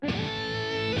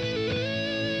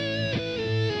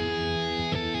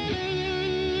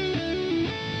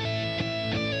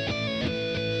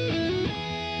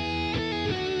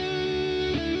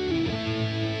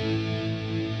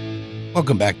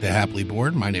Welcome back to Happily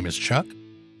Bored. My name is Chuck.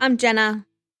 I'm Jenna.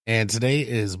 And today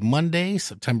is Monday,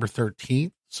 September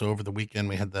 13th. So over the weekend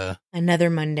we had Another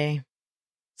Monday.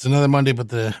 It's another Monday,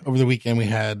 but over the weekend we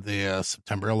had the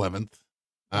September 11th,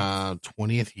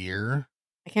 20th year.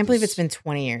 I can't believe it's been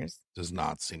 20 years. Does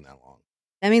not seem that long.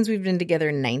 That means we've been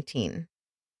together 19.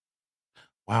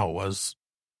 Wow, it was.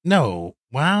 No,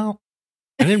 wow.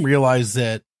 I didn't realize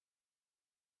that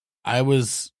I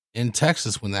was in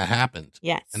Texas when that happened.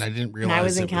 Yes. And I didn't realize and I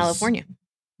was in California.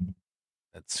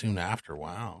 That soon after.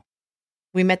 Wow.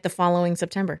 We met the following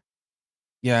September.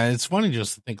 Yeah, it's funny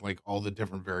just to think like all the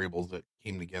different variables that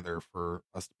came together for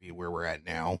us to be where we're at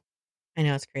now. I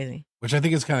know, it's crazy. Which I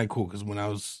think is kind of cool because when I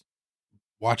was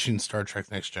watching Star Trek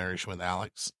Next Generation with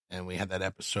Alex and we had that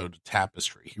episode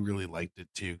Tapestry, he really liked it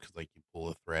too because like you pull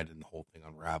a thread and the whole thing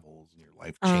unravels and your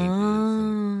life changes.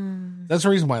 And that's the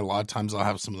reason why a lot of times I'll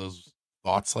have some of those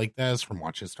thoughts like that is from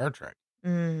watching Star Trek.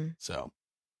 So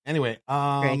anyway,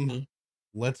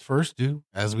 let's first do,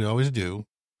 as we always do,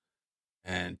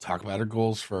 and talk about our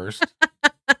goals first.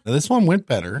 Now, this one went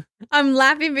better. I'm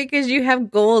laughing because you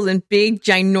have goals in big,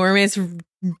 ginormous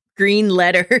green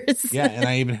letters. Yeah, and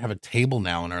I even have a table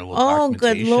now in our little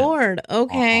documentation. Good Lord.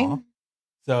 Okay.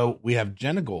 So we have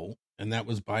Jenna goal, and that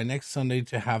was by next Sunday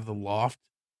to have the loft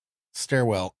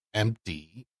stairwell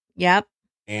empty. Yep.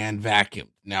 And vacuumed.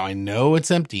 Now, I know it's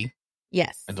empty.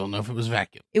 Yes. I don't know if it was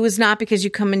vacuumed. It was not because you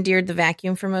commandeered the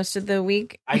vacuum for most of the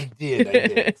week. I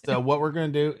did. So what we're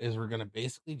going to do is we're going to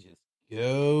basically just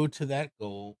go to that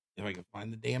goal, if I can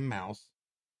find the damn mouse,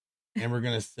 and we're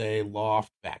going to say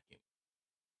loft vacuum.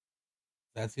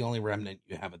 That's the only remnant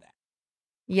you have of that.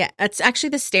 Yeah, it's actually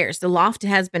the stairs. The loft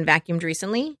has been vacuumed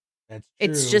recently. That's true.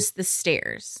 It's just the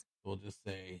stairs. We'll just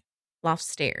say loft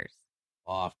stairs.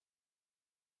 Loft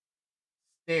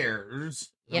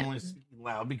stairs. Yeah. I'm only speaking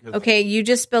loud because okay, you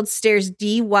just spelled stairs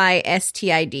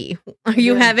D-Y-S-T-I-D. Are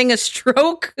you having a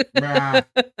stroke?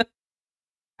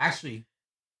 Actually,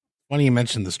 funny you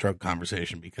mentioned the stroke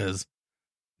conversation because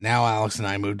now Alex and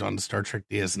I moved on to Star Trek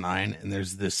DS9, and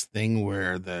there's this thing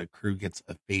where the crew gets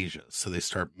aphasia, so they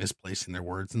start misplacing their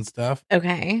words and stuff.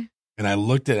 Okay. And I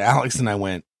looked at Alex and I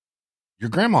went, "Your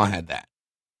grandma had that."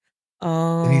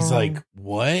 Oh. And he's like,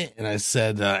 "What?" And I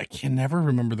said, "I can never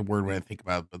remember the word when I think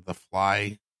about it, but the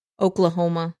fly."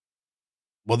 Oklahoma.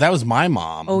 Well, that was my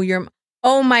mom.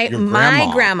 My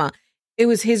grandma. It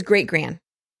was his great grand.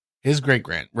 His great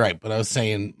grand, right? But I was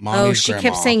saying, mommy's she grandma.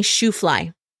 kept saying shoe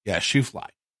fly. Yeah, shoe fly.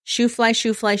 Shoe fly,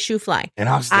 shoe fly, shoe fly. And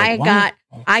I was like,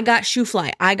 I got shoe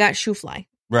fly. I got shoe fly.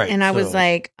 Right. And I was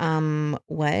like, what?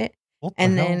 What the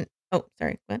and hell? Then,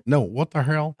 sorry, what? No, what the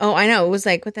hell? Oh, I know. It was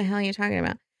like, what the hell are you talking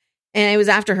about? And it was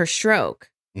after her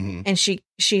stroke. Mm-hmm. And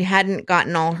she hadn't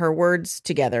gotten all her words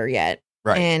together yet.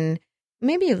 Right. And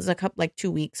maybe it was like 2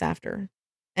 weeks after.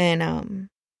 And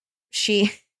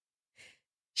she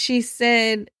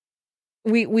said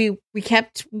we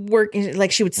kept working,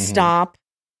 like she would stop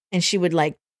and she would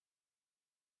like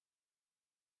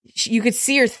you could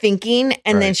see her thinking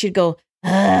and then she'd go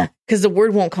because the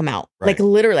word won't come out. Like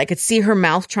literally I could see her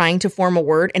mouth trying to form a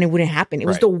word and it wouldn't happen. It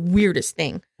was the weirdest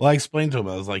thing. Well, I explained to him,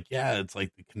 I was like, yeah, it's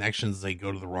like the connections, they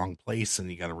go to the wrong place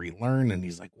and you got to relearn. And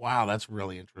he's like, wow, that's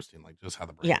really interesting. Like just how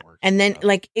the brain works. And then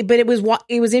but it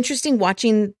was interesting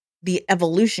watching the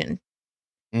evolution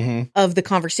of the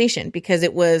conversation because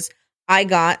it was, I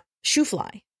got shoe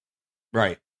fly.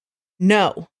 Right.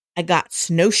 No, I got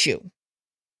snowshoe.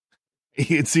 You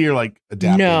can see you're like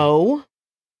adapting. No.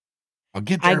 I'll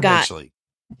get there eventually.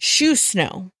 Shoe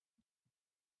snow.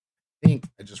 I think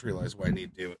I just realized what I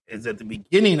need to do is at the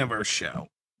beginning of our show,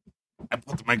 I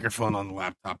put the microphone on the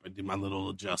laptop. I do my little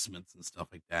adjustments and stuff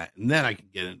like that. And then I can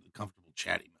get into the comfortable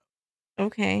chatty mode.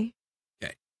 Okay.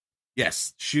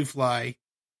 Yes. Shoe fly. I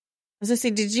was going to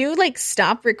say, did you like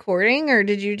stop recording or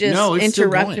did you just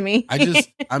interrupt me?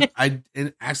 I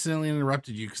accidentally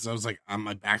interrupted you because I was like,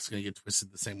 my back's going to get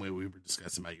twisted the same way we were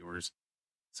discussing about yours.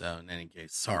 So in any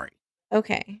case, sorry.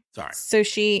 Okay. Sorry. So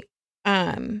she,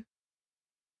 I don't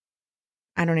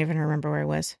even remember where I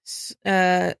was.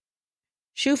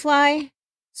 Shoe fly,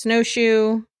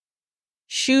 snowshoe,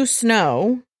 shoe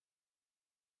snow,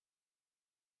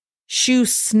 shoe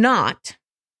snot.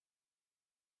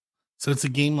 So it's a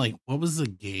game like, what was the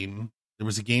game? There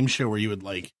was a game show where it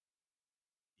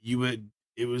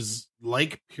was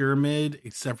like Pyramid,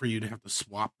 except for you'd have to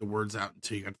swap the words out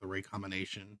until you got to the right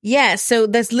combination. Yeah. So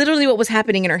that's literally what was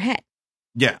happening in her head.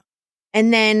 Yeah.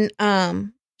 And then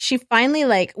she finally,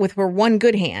 like, with her one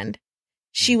good hand,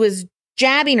 she was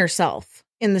jabbing herself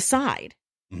in the side,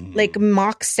 like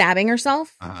mock stabbing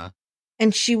herself.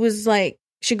 And she was like,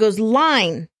 she goes,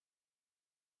 line.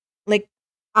 Like,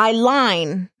 I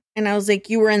line. And I was like,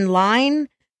 you were in line?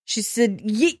 She said,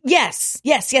 yes.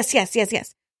 I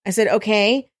said,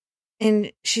 okay.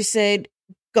 And she said,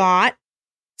 got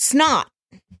snot.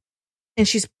 And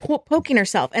she's poking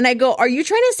herself. And I go, are you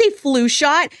trying to say flu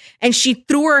shot? And she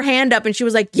threw her hand up and she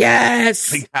was like,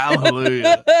 yes. Like,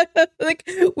 hallelujah. Like,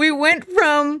 we went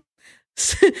from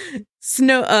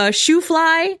shoe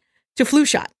fly to flu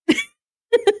shot.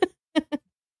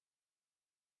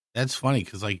 That's funny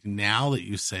because, like, now that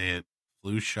you say it,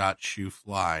 flu shot, shoe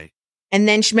fly. And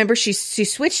then she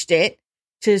switched it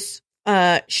to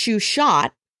shoe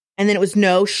shot. And then it was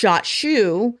no shot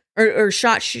shoe or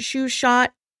shot shoe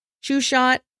shot. Shoe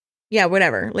shot. Yeah,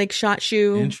 whatever. Like shot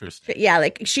shoe. Interesting. Yeah,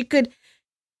 like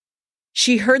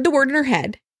she heard the word in her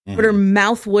head, but her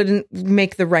mouth wouldn't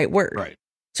make the right word. Right.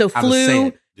 So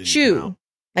flu, shoe.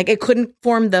 Like it couldn't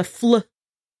form the fl,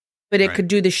 but it could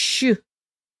do the shoe.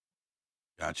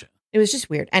 Gotcha. It was just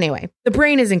weird. Anyway, the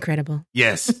brain is incredible.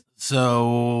 Yes.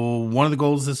 So one of the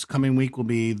goals this coming week will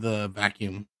be the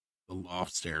vacuum, the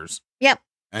loft stairs. Yep.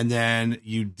 And then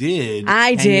you did.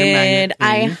 I did.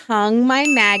 I hung my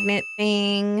magnet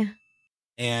thing.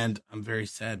 And I'm very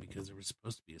sad because there was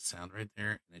supposed to be a sound right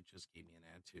there, and it just gave me an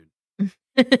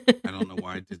attitude. I don't know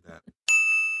why I did that.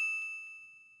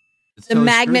 The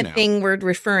magnet thing we're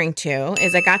referring to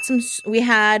is I got we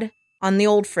had on the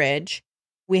old fridge,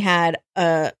 we had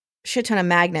a shit ton of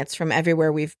magnets from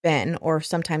everywhere we've been, or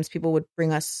sometimes people would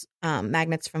bring us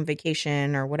magnets from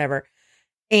vacation or whatever.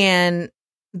 And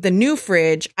the new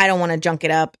fridge, I don't want to junk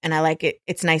it up, and I like it.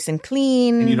 It's nice and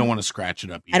clean. And you don't want to scratch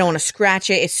it up either. I don't want to scratch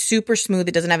it. It's super smooth.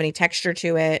 It doesn't have any texture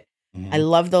to it. I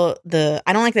love the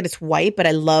I don't like that it's white, but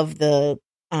I love the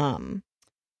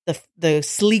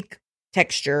sleek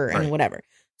texture and whatever.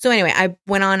 So anyway, I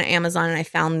went on Amazon and I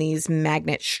found these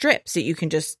magnet strips that you can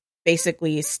just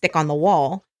basically stick on the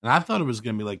wall. And I thought it was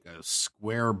going to be like a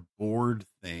square board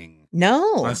thing.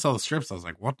 No. When I saw the strips, I was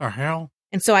like, what the hell?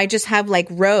 And so I just have like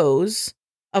rows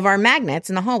of our magnets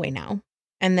in the hallway now.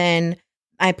 And then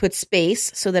I put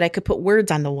space so that I could put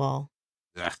words on the wall.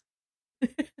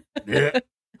 Yeah.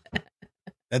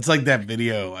 That's like that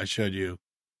video I showed you.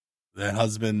 The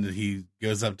husband, he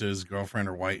goes up to his girlfriend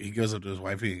or wife. He goes up to his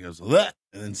wife and he goes, "Bleh."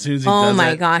 And then as soon as he does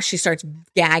my gosh, she starts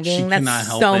gagging. That's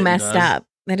so messed up.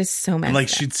 That is so messed up. Like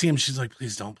she'd see him, she's like,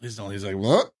 please don't. He's like,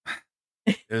 what?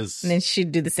 And then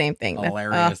she'd do the same thing.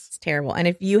 Hilarious. It's terrible. And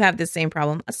if you have the same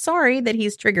problem, sorry that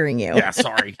he's triggering you. Yeah,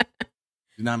 sorry.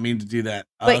 Did not mean to do that.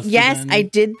 But yes, I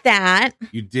did that.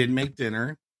 You did make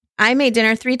dinner. I made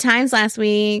dinner 3 times last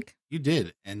week. You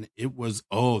did. And it was,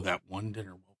 that one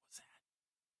dinner. What was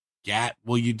that?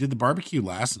 Well, you did the barbecue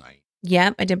last night.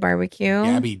 Yep, I did barbecue.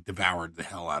 Gabby devoured the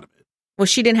hell out of it. Well,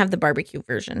 she didn't have the barbecue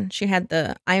version. She had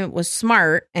I was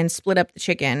smart and split up the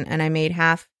chicken, and I made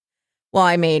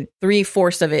I made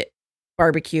 3/4 of it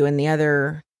barbecue and the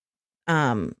other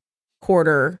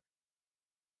quarter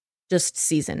just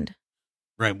seasoned.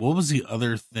 Right. What was the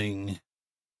other thing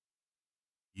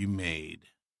you made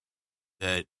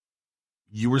that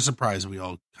you were surprised we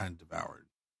all kind of devoured?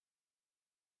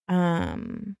 I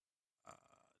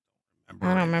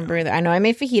don't remember either. I know I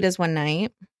made fajitas one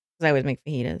night because I always make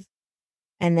fajitas.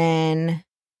 And then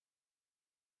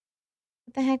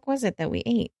what the heck was it that we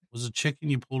ate? Was it chicken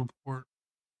you pulled apart?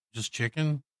 Just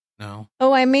chicken? No.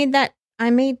 Oh, I made that. I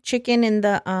made chicken in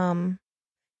the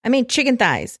I made chicken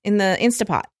thighs in the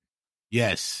Instapot.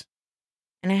 Yes.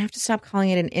 And I have to stop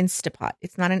calling it an Instapot.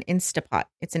 It's not an Instapot.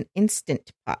 It's an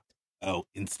Instant Pot. Oh,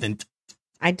 instant.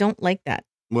 I don't like that.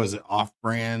 Was it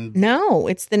off-brand? No,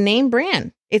 it's the name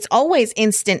brand. It's always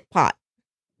Instant Pot.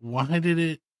 Why did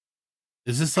it?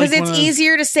 Is this like because it's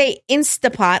easier to say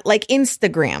Instapot, like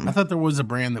Instagram. I thought there was a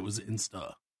brand that was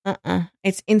Insta.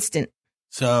 It's instant.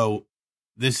 So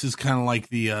this is kind of like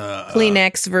the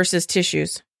Kleenex versus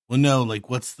tissues. Well, no, like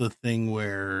what's the thing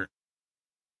where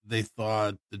they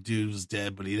thought the dude was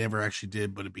dead, but he never actually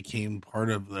did, but it became part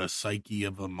of the psyche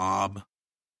of a mob.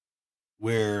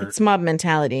 Where it's mob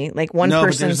mentality. Like one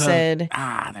person said,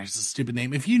 there's a stupid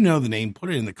name. If you know the name, put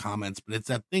it in the comments. But it's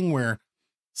that thing where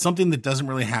something that doesn't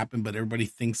really happen, but everybody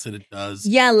thinks that it does.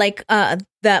 Yeah, like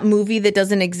that movie that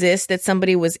doesn't exist that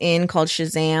somebody was in called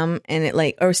Shazam, and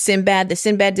it or Sinbad. The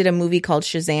Sinbad did a movie called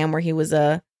Shazam where he was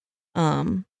a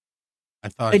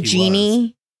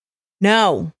genie.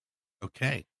 No.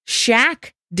 Okay.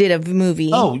 Shaq did a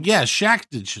movie. Oh yeah, Shaq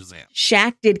did Shazam.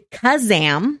 Shaq did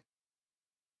Kazam.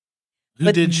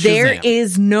 Who did Shazam? There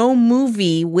is no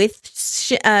movie with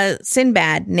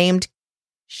Sinbad named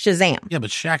Shazam. Yeah, but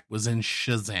Shaq was in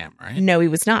Shazam, right? No, he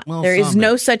was not. Well, there is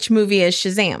no such movie as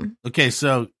Shazam. Okay,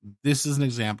 so this is an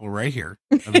example right here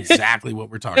of exactly what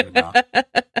we're talking about.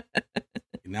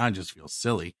 Now I just feel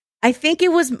silly. I think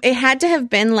it had to have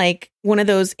been like one of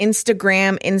those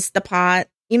Instagram Instapot.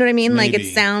 You know what I mean? Maybe. Like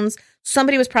it sounds,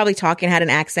 somebody was probably talking, had an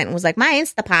accent and was like, my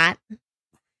Instapot.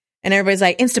 And everybody's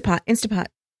like, Instapot.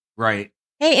 Right.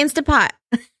 Hey, Instapot.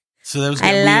 So that was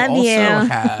I love you. you. We also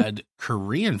had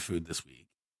Korean food this week.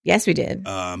 Yes, we did.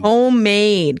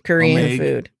 Homemade Korean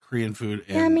food. Korean food.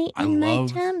 And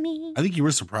yummy I think you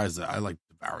were surprised that I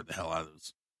devoured the hell out of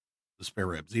the spare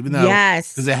ribs. Even though,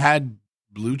 yes, because it had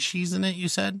blue cheese in it, you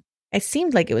said? It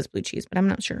seemed like it was blue cheese, but I'm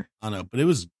not sure. I know, but it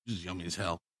was just yummy as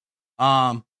hell.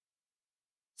 So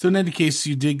in any case,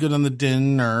 you did good on the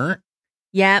dinner.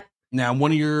 Yep. Now,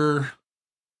 one of your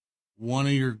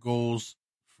goals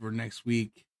for next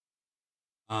week,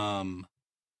 and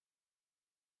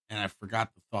I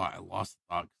forgot the thought. I lost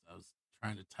the thought because I was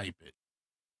trying to type it.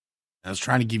 I was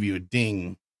trying to give you a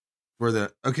ding for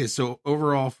so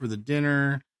overall for the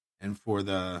dinner and for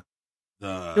the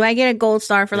do I get a gold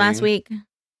star for last week?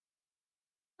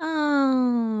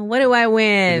 Oh, what do I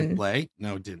win? Did it play?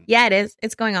 No, it didn't. Yeah, it is.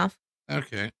 It's going off.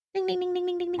 Okay. Ding, ding, ding, ding,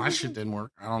 ding, ding. My shit didn't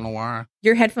work. I don't know why.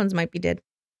 Your headphones might be dead.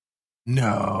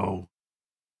 No.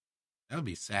 That would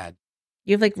be sad.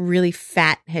 You have like really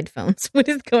fat headphones. What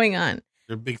is going on?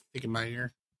 They're big, thick in my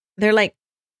ear. They're like,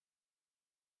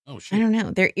 oh shit. I don't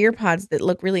know. They're ear pods that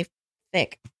look really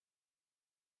thick.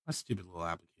 My stupid little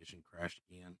application crashed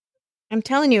again. I'm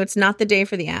telling you, it's not the day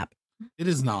for the app. It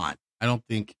is not. I don't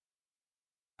think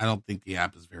the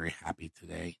app is very happy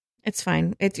today. It's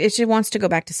fine. It just wants to go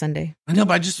back to Sunday. I know,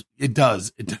 but it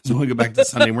does. It does want to go back to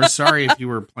Sunday. We're sorry if you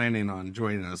were planning on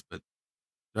joining us, but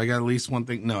do I got at least one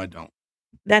thing? No, I don't.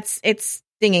 It's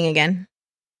dinging again.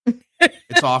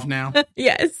 It's off now?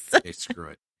 Yes. Okay,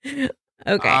 screw it.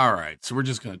 Okay. All right. So we're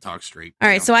just going to talk straight. All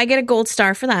right. So I get a gold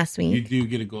star for last week. You do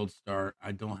get a gold star.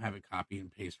 I don't have a copy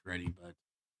and paste ready, but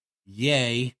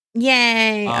yay.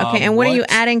 Yay. Okay. And what are you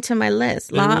adding to my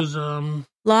list?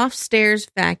 Loft stairs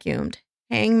vacuumed.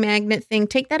 Hang magnet thing.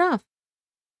 Take that off.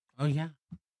 Oh, yeah.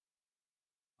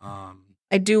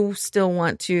 I do still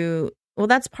want to. Well,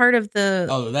 that's part of the.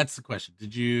 Oh, that's the question.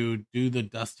 Did you do the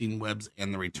dusting webs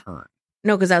and the return?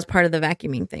 No, because that was part of the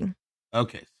vacuuming thing.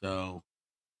 Okay. So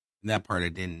that part I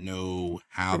didn't know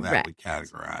how that would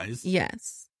categorize.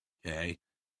 Yes. Okay.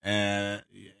 I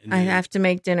have to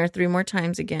make dinner 3 more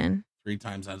times again. 3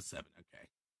 times out of 7. Okay.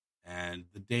 And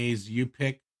the days you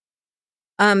pick?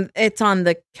 It's on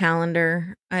the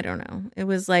calendar. I don't know. It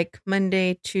was like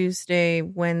Monday, Tuesday,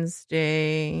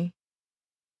 Wednesday,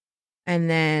 and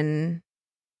then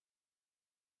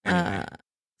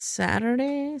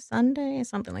Saturday, Sunday,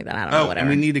 something like that. I don't know. Whatever. And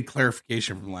we needed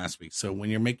clarification from last week. So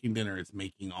when you're making dinner, it's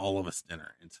making all of us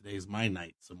dinner, and today's my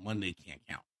night, so Monday can't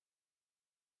count.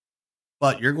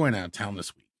 But you're going out of town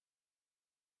this week.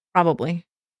 Probably.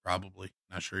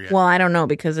 Not sure yet. Well, I don't know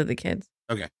because of the kids.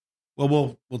 Okay.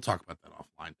 Well, we'll talk about that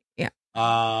offline. Yeah.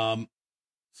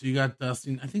 So you got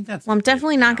dusting. I think that's. Well, I'm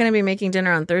definitely not going to be making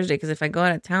dinner on Thursday because if I go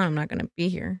out of town, I'm not going to be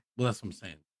here. Well, that's what I'm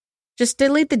saying. Just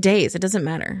delete the days. It doesn't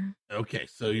matter. Okay.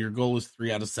 So your goal is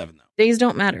 3 out of 7, though. Days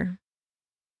don't matter.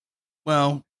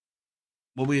 Well,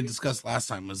 what we had discussed last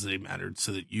time was they mattered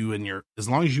so that as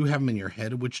long as you have them in your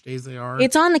head of which days they are.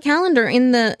 It's on the calendar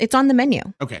it's on the menu.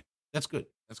 Okay. That's good.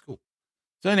 That's cool.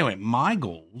 So anyway, my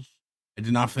goals. I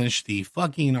did not finish the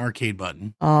fucking arcade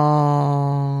button.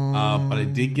 Oh. But I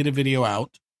did get a video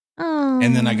out. Oh.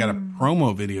 And then I got a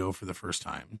promo video for the first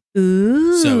time.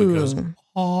 Ooh. So it goes,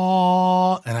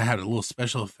 oh, and I had a little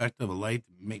special effect of a light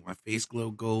to make my face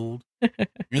glow gold. It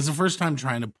was the first time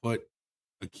trying to put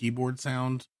a keyboard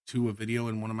sound to a video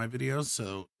in one of my videos.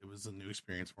 So it was a new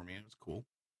experience for me. It was cool.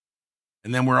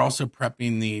 And then we're also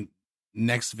prepping the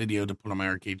next video to put on my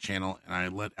arcade channel. And I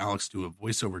let Alex do a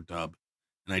voiceover dub.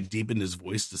 And I deepened his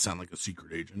voice to sound like a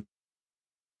secret agent.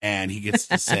 And he gets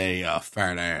to say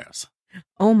fat ass.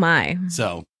 Oh, my.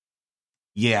 So,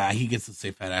 yeah, he gets to say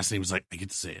fat ass. And he was like, I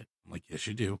get to say it. I'm like, yes,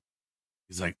 you do.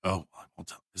 He's like, oh, I won't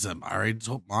tell. Is that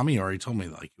Mommy already told me,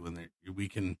 like, when we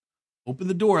can open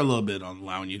the door a little bit on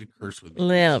allowing you to curse with me. A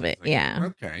little bit, like, yeah.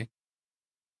 Okay.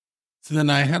 So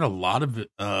then I had a lot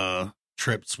of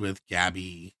trips with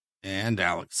Gabby and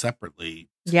Alex separately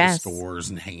to the stores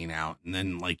and hanging out. And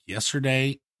then, like,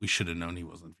 yesterday, we should have known he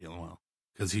wasn't feeling well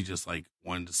because he just, like,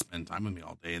 wanted to spend time with me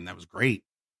all day. And that was great.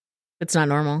 It's not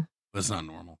normal. But it's not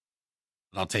normal.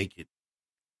 But I'll take it.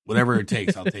 Whatever it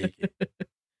takes, I'll take it.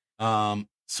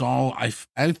 So I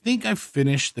think I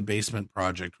finished the basement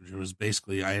project, which was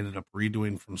basically I ended up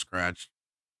redoing from scratch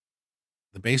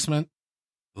the basement,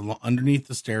 underneath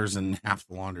the stairs, and half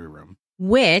the laundry room.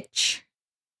 Which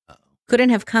couldn't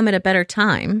have come at a better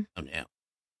time. Oh, yeah.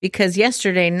 Because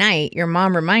yesterday night, your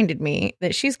mom reminded me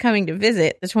that she's coming to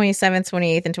visit the 27th,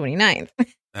 28th, and 29th.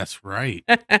 That's right.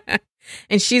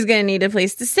 And she's going to need a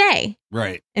place to stay.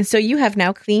 Right. And so you have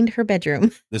now cleaned her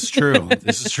bedroom. This is true.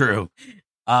 This is true.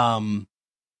 And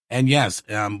yes,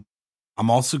 I'm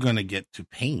also going to get to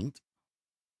paint.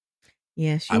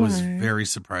 Yes, I was very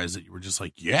surprised that you were just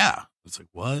like, yeah. It's like,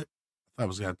 what? I thought I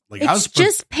was going to, like, I was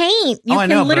just paint. You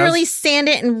can literally sand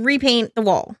it and repaint the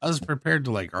wall. I was prepared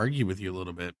to, like, argue with you a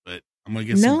little bit, but I'm going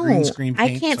to get some green screen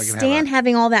paint. I can't stand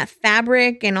having all that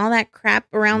fabric and all that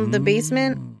crap around the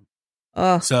basement.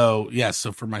 So, yeah,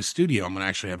 so for my studio, I'm going to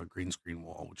actually have a green screen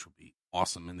wall, which will be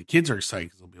awesome. And the kids are excited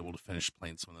because they'll be able to finish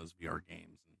playing some of those VR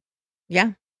games.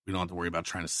 Yeah. We don't have to worry about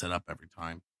trying to set up every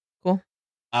time. Cool.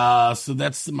 So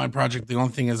that's my project. The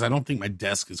only thing is I don't think my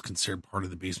desk is considered part of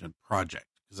the basement project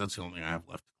because that's the only thing I have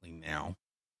left to clean now.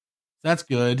 That's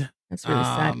good. That's really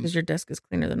sad because your desk is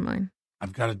cleaner than mine.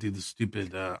 I've got to do the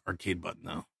stupid arcade button,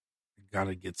 though. I've got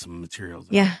to get some materials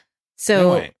out. Yeah.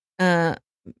 So,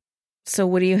 so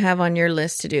what do you have on your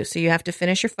list to do? So you have to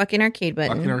finish your fucking arcade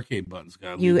button. Fucking arcade buttons.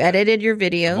 You edited your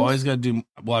videos. I've always got to do.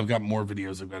 Well, I've got more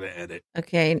videos I've got to edit.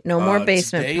 Okay, no more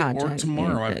basement today project. Or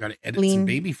tomorrow, I've got to edit some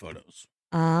baby photos.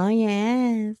 Oh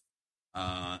yes.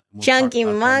 We'll Chunky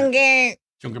monkey.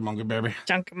 Chunky monkey baby.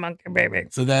 Chunky monkey baby.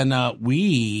 So then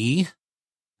we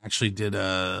actually did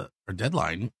our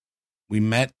deadline. We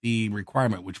met the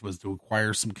requirement, which was to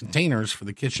acquire some containers for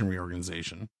the kitchen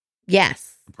reorganization.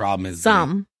 Yes. The problem is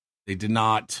they did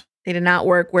not. They did not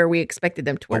work where we expected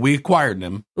them to work. But we acquired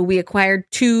them. But we acquired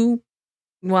 4.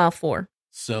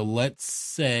 So let's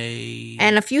say.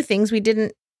 And a few things we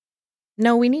didn't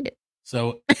know we needed.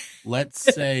 So let's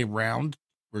say we're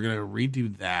going to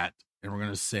redo that. And we're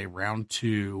going to say round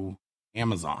 2,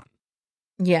 Amazon.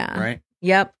 Yeah. Right?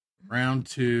 Yep. Round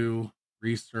 2,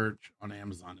 research on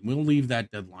Amazon. And we'll leave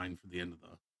that deadline for the end of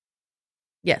the.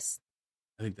 Yes.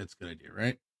 I think that's a good idea,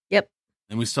 right? Yep.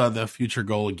 And we saw the future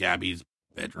goal of Gabby's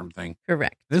bedroom thing.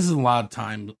 Correct. This is a lot of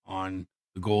time on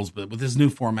the goals, but with this new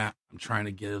format, I'm trying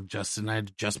to get adjusted, and I had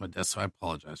to adjust my desk, so I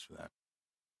apologize for that.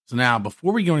 So now,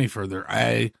 before we go any further,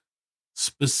 I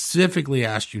specifically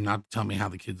asked you not to tell me how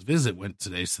the kids' visit went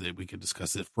today so that we could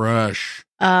discuss it fresh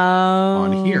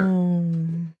on here.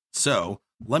 So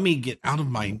let me get out of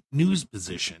my news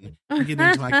position and get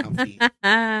into my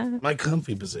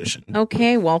comfy position.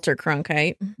 Okay, Walter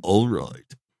Cronkite. All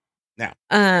right. Now,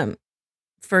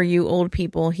 for you old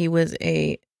people, he was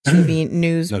a TV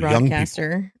news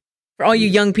broadcaster. For all you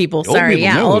young people,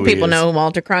 old people know who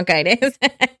Walter Cronkite is.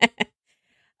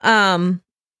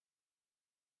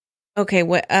 Okay,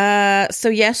 what? So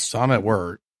yes, so I'm at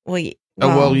work. Yeah.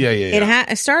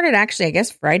 It it started actually, I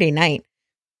guess, Friday night.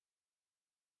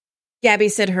 Gabby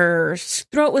said her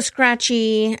throat was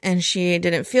scratchy and she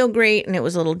didn't feel great and it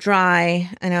was a little dry.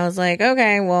 And I was like,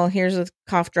 okay, well, here's a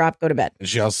cough drop. Go to bed. And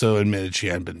she also admitted she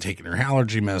hadn't been taking her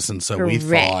allergy medicine. So we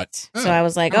thought. So I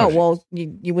was like, well,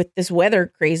 you with this weather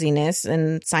craziness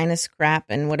and sinus crap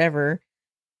and whatever,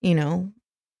 Easy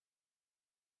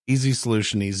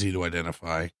solution, easy to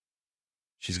identify.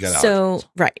 She's got allergies. So,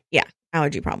 right. Yeah.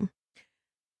 Allergy problem.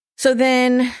 So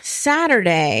then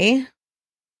Saturday,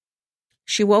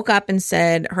 she woke up and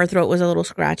said her throat was a little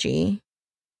scratchy.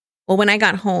 Well, when I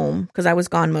got home, because I was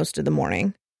gone most of the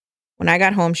morning, when I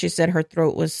got home, she said her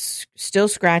throat was still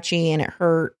scratchy and it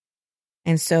hurt.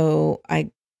 And so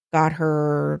I got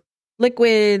her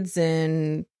liquids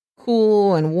and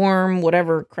cool and warm,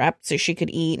 whatever crap, so she could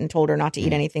eat, and told her not to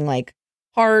eat anything like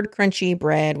hard, crunchy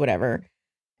bread, whatever,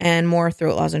 and more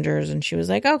throat lozenges. And she was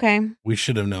like, okay. We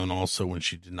should have known also when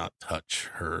she did not touch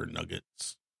her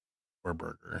nuggets or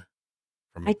burger.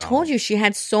 I told you she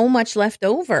had so much left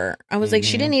over. I was like,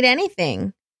 she didn't eat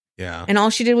anything. Yeah. And all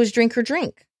she did was drink her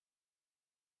drink.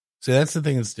 So that's the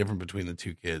thing that's different between the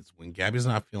two kids. When Gabby's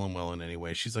not feeling well in any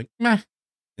way, she's like, meh,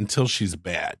 until she's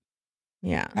bad.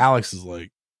 Yeah. Alex is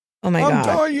like, oh my God. I'm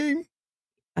dying.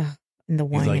 And the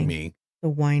whining. He's like me. The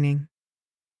whining.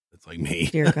 It's like me.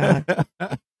 Dear God.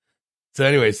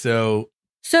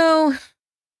 So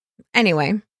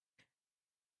anyway,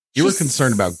 you were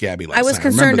concerned about Gabby last night. I was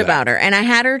concerned about her. And I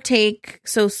had her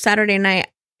so Saturday night,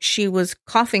 she was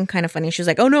coughing kind of funny. She was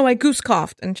like, oh no, I goose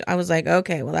coughed. And I was like,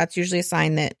 okay, well, that's usually a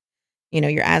sign that,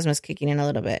 your asthma's kicking in a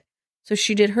little bit. So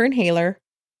she did her inhaler.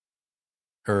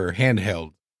 Her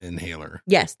handheld inhaler.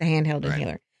 Yes, the handheld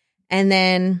inhaler. And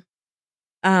then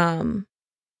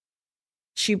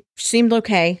she seemed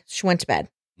okay. She went to bed.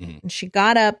 Mm-hmm. And she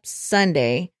got up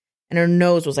Sunday and her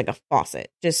nose was like a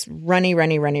faucet. Just runny.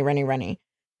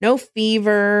 No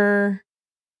fever.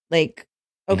 Like,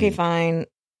 okay, fine.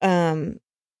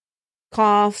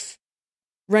 Cough,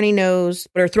 runny nose,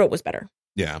 but her throat was better.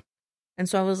 Yeah. And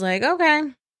so I was like, okay,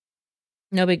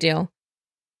 no big deal.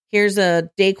 Here's a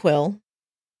Dayquil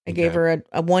I gave her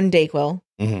a one Dayquil,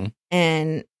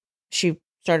 and she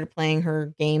started playing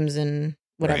her games and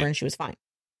whatever, and she was fine,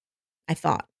 I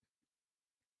thought.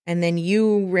 And then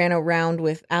you ran around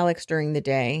with Alex during the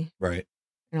day. Right.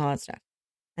 And all that stuff.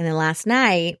 And then last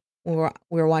night, we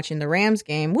were watching the Rams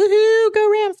game. Woohoo,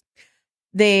 go Rams.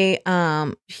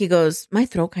 He goes, my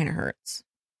throat kind of hurts.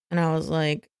 And I was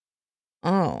like,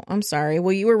 oh, I'm sorry.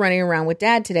 Well, you were running around with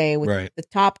Dad today with the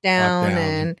top down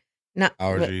and not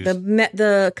allergies.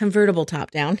 The convertible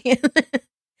top down.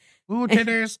 Ooh,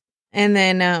 titters. And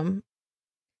then,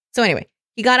 so anyway,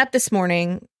 he got up this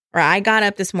morning, or I got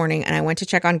up this morning, and I went to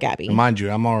check on Gabby. And mind you,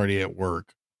 I'm already at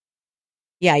work.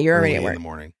 Yeah, you're already at work. In the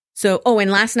morning. So, and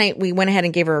last night we went ahead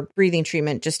and gave her a breathing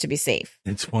treatment just to be safe.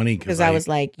 It's funny because I was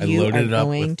like, you are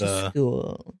going to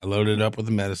school. I loaded it up with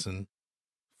the medicine,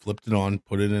 flipped it on,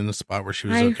 put it in a spot where she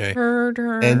was okay. I heard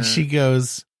her. And she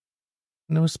goes,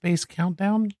 no space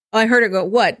countdown? Oh, I heard her go,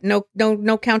 what?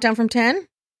 No countdown from 10?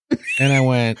 And I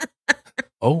went,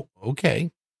 oh,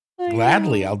 okay.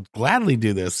 I'll gladly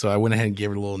do this. So I went ahead and gave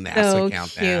her a little NASA countdown.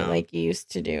 Cute, like you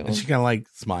used to do. And she kind of like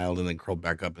smiled and then curled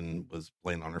back up and was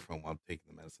playing on her phone while taking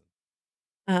the medicine.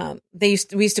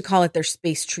 We used to call it their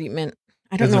space treatment.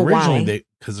 I don't know why.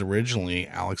 Because originally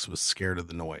Alex was scared of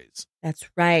the noise. That's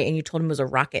right. And you told him it was a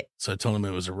rocket. So I told him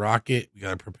it was a rocket. We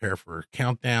got to prepare for a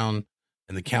countdown.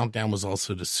 And the countdown was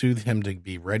also to soothe him to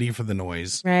be ready for the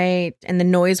noise. Right. And the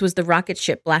noise was the rocket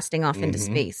ship blasting off into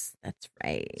space. That's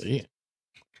right. See?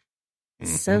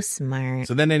 So smart.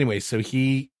 So then anyway,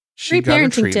 she got her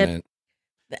treatment.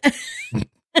 And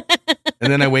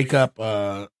then I wake up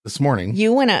this morning.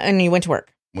 You went out and you went to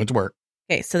work. Went to work.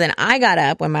 Okay, so then I got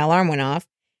up when my alarm went off.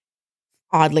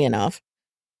 Oddly enough.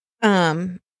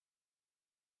 I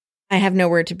have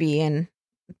nowhere to be in,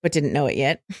 but didn't know it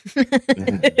yet.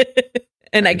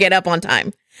 And I get up on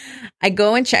time. I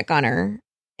go and check on her,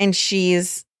 and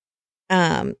she's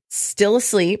still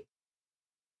asleep.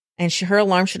 And her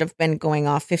alarm should have been going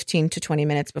off 15 to 20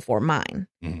 minutes before mine.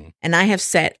 Mm-hmm. And I have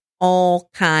set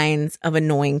all kinds of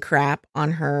annoying crap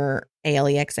on her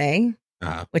Alexa,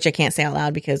 which I can't say out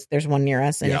loud because there's one near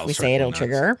us. And if we say it, it'll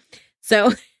trigger her.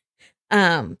 So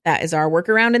that is our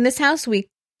workaround in this house. We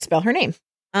spell her name.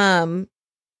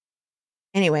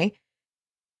 Anyway,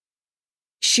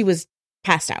 she was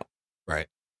passed out. Right.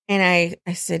 And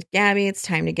I said, Gabby, it's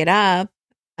time to get up.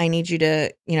 I need you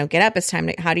to, get up. It's time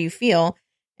to, how do you feel?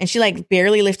 And she like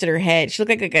barely lifted her head. She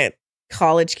looked like a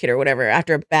college kid or whatever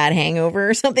after a bad hangover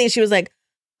or something. She was like,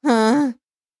 huh?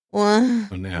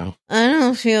 What? Oh, no. I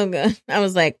don't feel good. I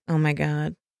was like, oh my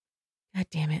God. God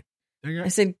damn it. I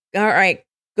said, all right,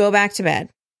 go back to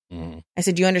bed. Mm-hmm. I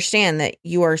said, you understand that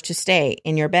you are to stay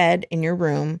in your bed, in your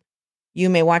room. You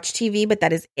may watch TV, but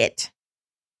that is it.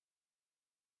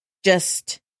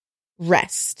 Just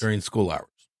rest. During school hours.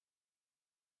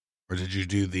 Or did you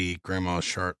do the Grandma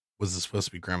Sharp? Was it supposed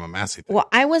to be Grandma Massey thing? Well,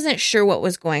 I wasn't sure what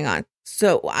was going on.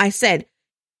 So I said,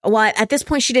 well, at this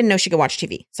point, she didn't know she could watch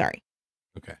TV. Sorry.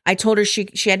 Okay. I told her she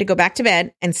had to go back to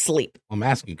bed and sleep. Well, I'm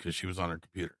asking because she was on her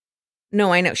computer.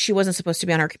 No, I know. She wasn't supposed to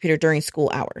be on her computer during school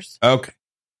hours. Okay.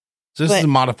 So this is a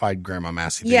modified Grandma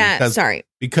Massey thing. Yeah, sorry.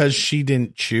 Because she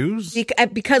didn't choose?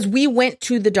 Because we went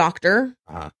to the doctor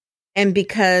and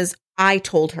because I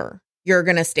told her, you're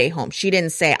going to stay home. She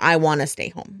didn't say, I want to stay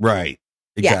home. Right.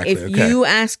 Exactly. Yeah, if you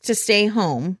ask to stay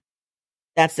home,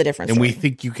 that's the difference. And we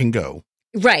think you can go.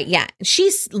 Right, yeah.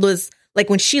 She was, like,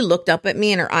 when she looked up at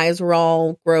me and her eyes were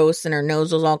all gross and her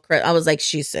nose was all I was like,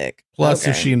 she's sick. Plus,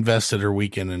 if she invested her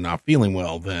weekend in not feeling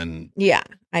well, then... Yeah,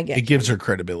 I get it. It gives her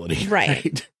credibility.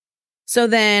 Right. So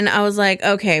then I was like,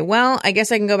 okay, well, I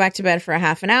guess I can go back to bed for a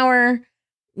half an hour,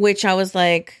 which I was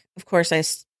like, of course, I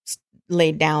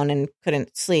laid down and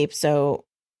couldn't sleep, so...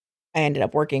 I ended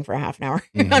up working for a half an hour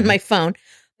on my phone.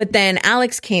 But then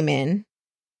Alex came in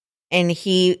and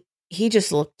he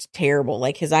just looked terrible.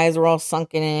 Like his eyes were all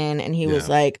sunken in and he was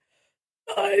like,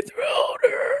 I throwed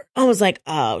her. I was like,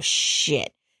 oh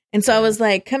shit. And so I was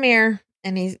like, come here.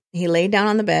 And he laid down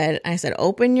on the bed. I said,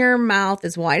 open your mouth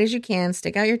as wide as you can.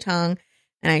 Stick out your tongue.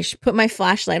 And I put my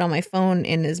flashlight on my phone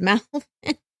in his mouth.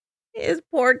 His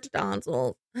poor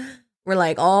tonsils were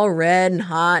like all red and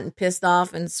hot and pissed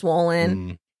off and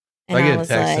swollen. And I get a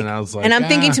text and I was like, and I'm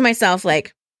thinking to myself,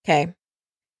 like, okay,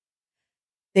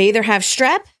 they either have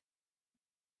strep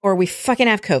or we fucking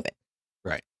have COVID.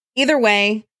 Right. Either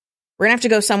way, we're going to have to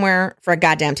go somewhere for a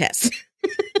goddamn test.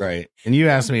 Right. And you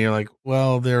asked me, you're like,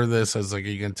 well, they're this. I was like, are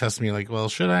you going to test me? You're like, well,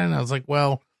 should I? And I was like,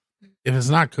 well, if it's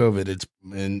not COVID, it's,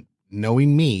 and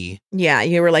knowing me. Yeah.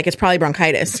 You were like, it's probably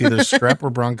bronchitis. It's either strep or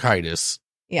bronchitis.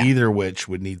 Yeah. Either which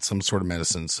would need some sort of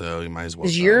medicine, so you might as well.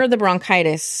 Because you're the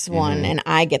bronchitis one, and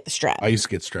I get the strep. I used to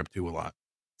get strep too a lot.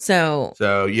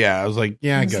 So yeah, I was like,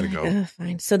 yeah, I gotta go.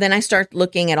 Fine. So then I start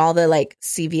looking at all the like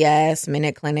CVS,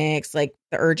 Minute Clinics, like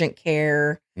the urgent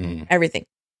care, everything.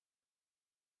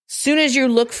 Soon as you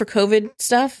look for COVID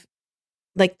stuff,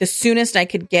 like the soonest I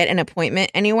could get an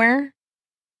appointment anywhere,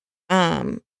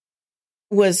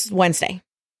 was Wednesday.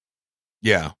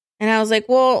 Yeah. And I was like,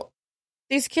 well,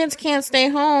 these kids can't stay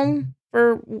home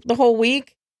for the whole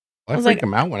week. I freak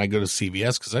them out when I go to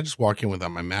CVS because I just walk in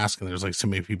without my mask and there's like so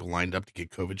many people lined up to get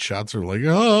COVID shots. They're like,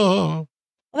 oh.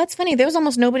 Well, that's funny. There was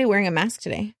almost nobody wearing a mask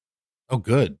today. Oh,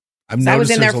 good. I was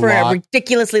in there for a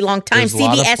ridiculously long time.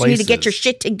 CVS, you need to get your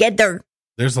shit together.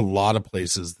 There's a lot of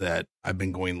places that I've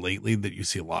been going lately that you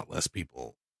see a lot less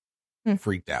people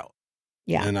freaked out.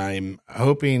 Yeah. And I'm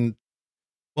hoping,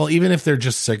 well, even if they're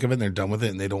just sick of it and they're done with it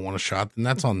and they don't want a shot, then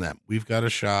that's on them. We've got a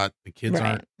shot. The kids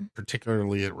aren't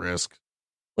particularly at risk.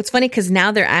 What's funny, because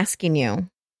now they're asking you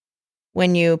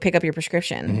when you pick up your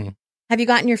prescription, have you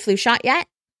gotten your flu shot yet?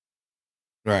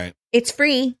 Right. It's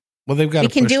free. Well, they've got We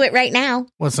can do it right now.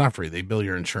 Well, it's not free. They bill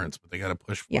your insurance, but they got to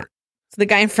push for it. So the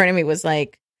guy in front of me was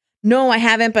like, no, I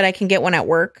haven't, but I can get one at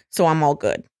work, so I'm all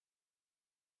good.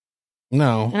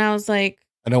 No. And I was like,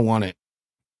 I don't want it.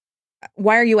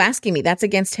 Why are you asking me? That's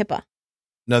against HIPAA.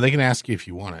 No, they can ask you if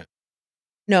you want it.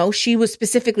 No, she was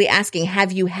specifically asking,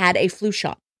 have you had a flu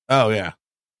shot? Oh, yeah.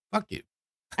 Fuck you.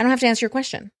 I don't have to answer your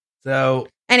question. So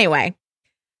anyway,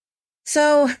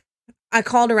 so I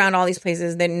called around all these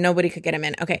places that nobody could get him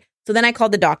in. Okay. So then I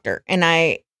called the doctor and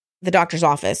the doctor's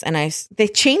office and they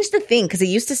changed the thing because it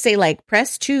used to say like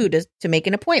press 2 to make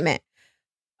an appointment.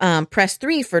 Press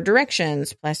 3 for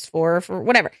directions, press 4 for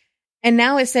whatever. And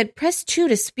now it said press 2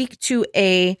 to speak to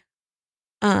a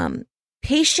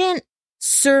patient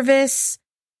service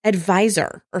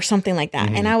advisor or something like that.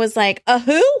 And I was like,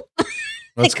 who?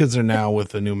 That's because they're now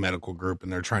with a new medical group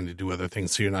and they're trying to do other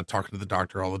things. So you're not talking to the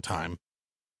doctor all the time.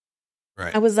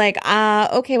 Right. I was like,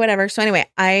 okay, whatever. So anyway,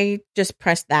 I just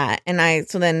pressed that. And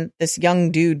so then this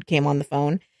young dude came on the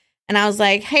phone and I was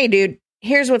like, hey, dude,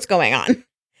 here's what's going on.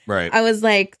 Right. I was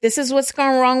like, this is what's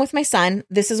gone wrong with my son.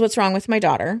 This is what's wrong with my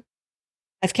daughter.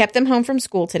 I've kept them home from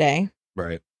school today.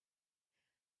 Right.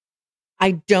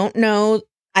 I don't know.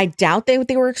 I doubt they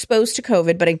were exposed to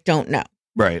COVID, but I don't know.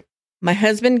 Right. My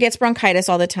husband gets bronchitis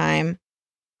all the time.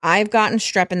 I've gotten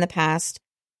strep in the past.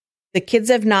 The kids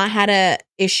have not had a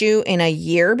issue in a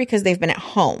year because they've been at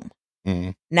home.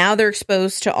 Now they're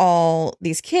exposed to all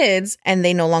these kids and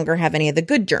they no longer have any of the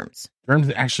good germs. Germs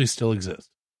that actually still exist.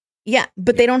 Yeah,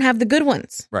 but they don't have the good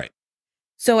ones. Right.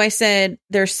 So I said,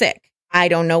 they're sick. I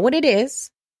don't know what it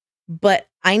is, but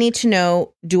I need to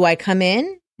know, do I come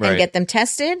in and get them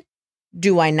tested?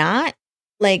 Do I not?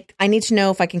 Like, I need to know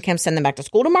if I can send them back to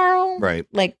school tomorrow. Right.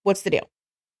 Like, what's the deal?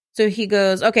 So he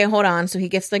goes, okay, hold on. So he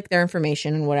gets like their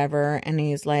information and whatever. And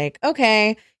he's like,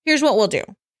 okay, here's what we'll do.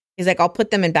 He's like, I'll put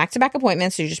them in back-to-back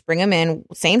appointments. So you just bring them in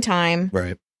same time,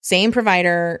 right? Same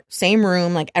provider, same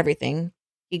room, like everything.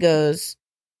 He goes,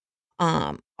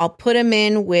 I'll put him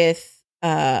in with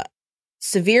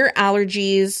severe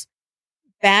allergies,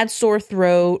 bad sore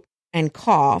throat, and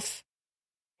cough.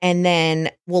 And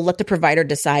then we'll let the provider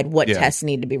decide what tests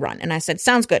need to be run. And I said,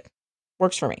 sounds good.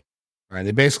 Works for me. Right.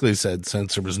 They basically said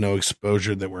since there was no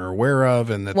exposure that we're aware of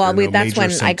and that that's when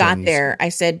symptoms, I got there. I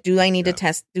said, do we need to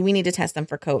test them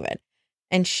for COVID?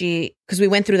 And because we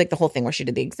went through like the whole thing where she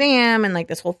did the exam and like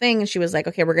this whole thing. And she was like,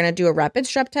 okay, we're going to do a rapid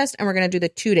strep test and we're going to do the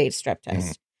 2-day strep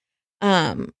test.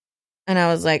 And I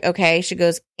was like, okay. She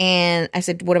goes, and I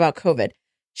said, what about COVID?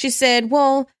 She said,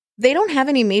 well, they don't have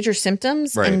any major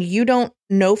symptoms and you don't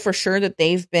know for sure that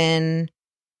they've been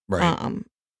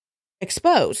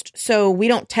exposed. So we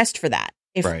don't test for that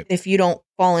if you don't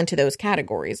fall into those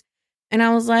categories. And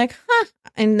I was like, huh.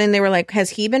 And then they were like, has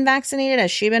he been vaccinated?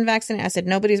 Has she been vaccinated? I said,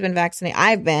 nobody's been vaccinated.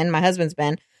 I've been, my husband's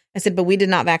been. I said, but we did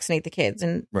not vaccinate the kids.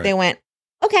 And they went,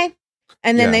 okay.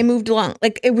 And then they moved along.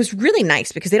 Like, it was really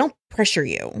nice because they don't pressure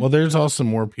you. Well, there's also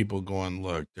more people going,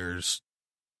 look,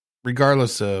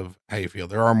 regardless of how you feel,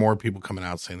 there are more people coming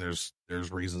out saying there's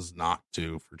reasons not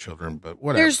to for children, but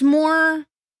whatever. There's more.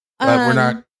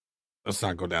 But let's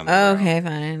not go down there. Okay,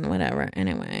 fine. Whatever.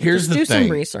 Anyway, here's the thing. Do some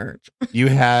research. You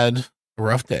had a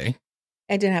rough day.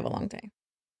 I did have a long day.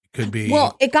 It could be.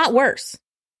 Well, it got worse.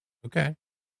 Okay.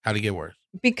 How'd it get worse?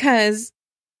 Because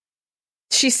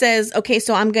she says, okay,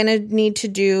 so I'm going to need to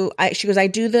do, she goes, I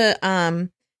do the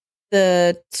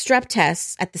strep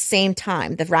tests at the same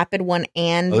time, the rapid one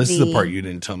and this is the part you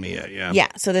didn't tell me yet. Yeah. Yeah.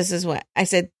 So this is what I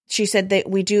said. She said that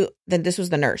we do, then this was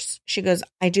the nurse. She goes,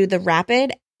 I do the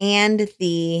rapid and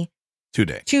the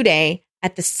 2-day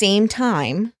at the same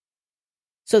time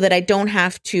so that I don't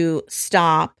have to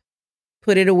stop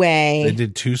put it away. They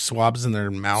did 2 swabs in their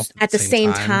mouth at the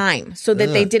same time so that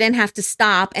they didn't have to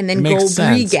stop and then go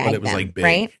re-gag them, like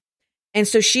right? And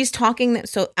so she's talking.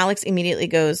 So Alex immediately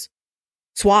goes,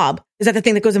 swab? Is that the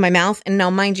thing that goes in my mouth? And now,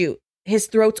 mind you, his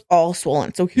throat's all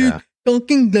swollen. So he's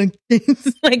talking like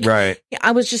this. Like, right.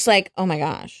 I was just like, oh my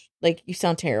gosh, like, you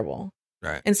sound terrible.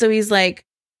 Right. And so he's like,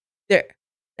 there,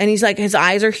 and he's like, his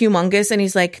eyes are humongous. And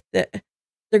he's like, they're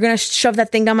going to shove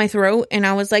that thing down my throat. And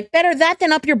I was like, better that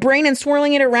than up your brain and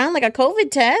swirling it around like a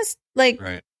COVID test. Like,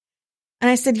 right. And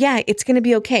I said, yeah, it's going to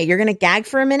be okay. You're going to gag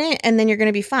for a minute and then you're going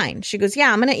to be fine. She goes,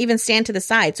 yeah, I'm going to even stand to the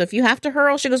side. So if you have to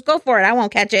hurl, she goes, go for it. I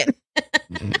won't catch it.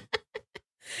 Mm-hmm.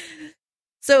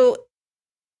 So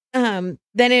then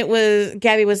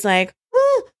Gabby was like,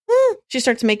 ooh, ooh. She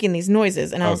starts making these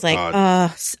noises. And I was like,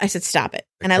 I said, stop it.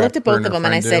 And I looked at both of them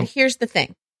and I said, here's the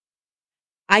thing.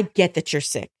 I get that you're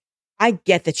sick. I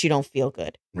get that you don't feel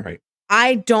good. Right.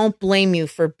 I don't blame you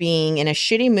for being in a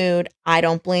shitty mood. I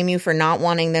don't blame you for not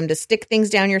wanting them to stick things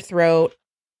down your throat,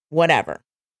 whatever.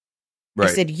 Right.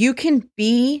 I said, you can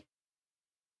be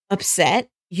upset.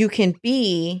 You can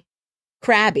be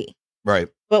crabby. Right.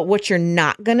 But what you're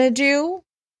not going to do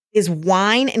is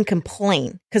whine and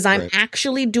complain because I'm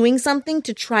actually doing something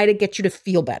to try to get you to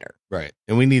feel better. Right.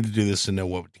 And we need to do this to know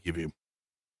what to give you.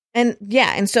 And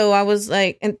yeah, and so I was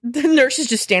like, and the nurse is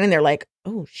just standing there like,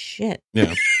 oh shit.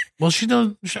 Yeah. Well, she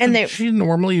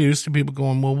normally used to people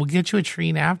going, well, we'll get you a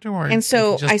treat afterwards. And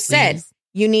so I said,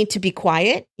 you need to be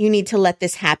quiet. You need to let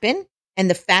this happen. And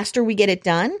the faster we get it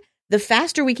done, the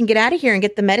faster we can get out of here and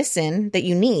get the medicine that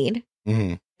you need.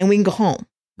 Mm-hmm. And we can go home.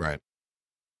 Right.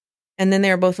 And then they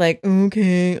were both like,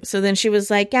 okay. So then she was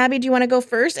like, Gabby, do you want to go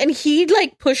first? And he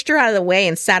like pushed her out of the way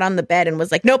and sat on the bed and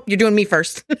was like, nope, you're doing me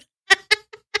first.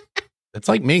 It's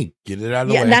like me. Get it out of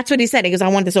the way. Yeah, that's what he said. He goes, I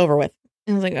want this over with.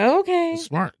 And I was like, oh, okay.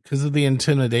 Smart. Because of the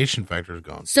intimidation factor is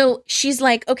gone. So she's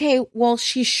like, okay, well,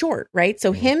 she's short, right?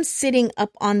 So him sitting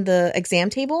up on the exam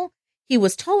table, he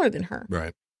was taller than her.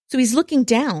 Right. So he's looking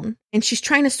down and she's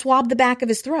trying to swab the back of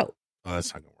his throat. Oh,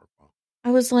 that's not going to work well.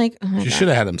 I was like, oh my God. She should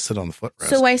have had him sit on the footrest.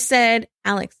 So I said,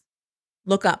 Alex,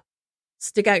 look up,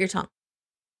 stick out your tongue.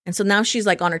 And so now she's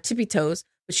like on her tippy toes.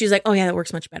 But she's like, oh, yeah, that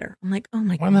works much better. I'm like, oh,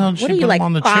 my God. What are you, like,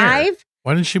 on the 5? Chair?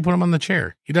 Why didn't she put him on the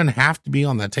chair? He doesn't have to be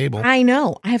on that table. I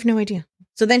know. I have no idea.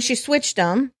 So then she switched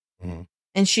him,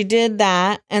 and she did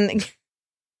that. And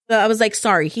so I was like,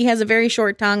 sorry. He has a very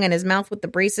short tongue, and his mouth with the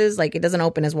braces, like, it doesn't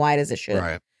open as wide as it should.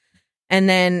 Right. And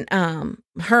then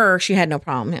she had no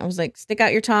problem. I was like, stick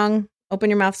out your tongue,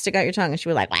 open your mouth, stick out your tongue. And she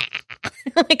was like, wah.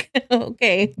 Like,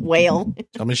 okay, whale.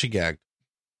 Tell me she gagged.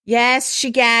 Yes,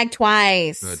 she gagged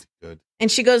twice. Good. And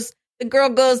the girl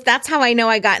goes, that's how I know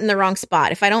I got in the wrong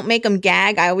spot. If I don't make them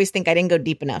gag, I always think I didn't go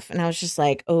deep enough. And I was just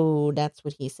like, oh, that's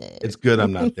what he said. It's good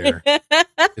I'm not there.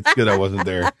 It's good I wasn't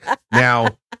there.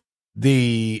 Now,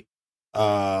 when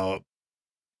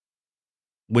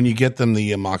you get them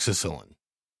the amoxicillin.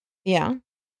 Yeah.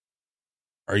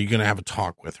 Are you going to have a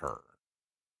talk with her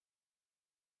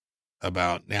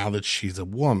about now that she's a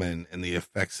woman and the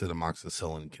effects that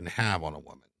amoxicillin can have on a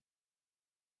woman?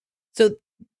 So,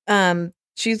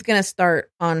 she's going to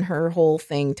start on her whole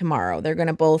thing tomorrow. They're going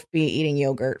to both be eating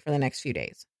yogurt for the next few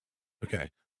days. Okay.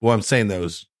 Well, I'm saying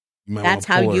that's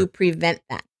how you prevent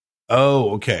that.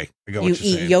 Oh, okay. I got what you're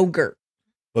saying. You eat yogurt.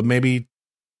 But maybe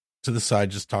to the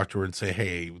side, just talk to her and say,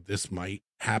 hey, this might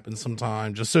happen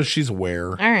sometime, just so she's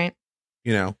aware. All right.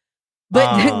 You know.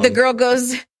 But the girl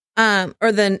goes,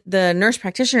 or the nurse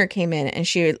practitioner came in and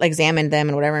she examined them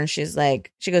and whatever. And she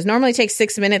goes, normally it takes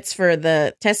 6 minutes for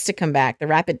the tests to come back, the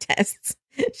rapid tests.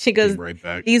 She goes, right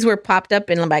back. These were popped up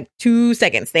in like 2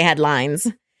 seconds. They had lines.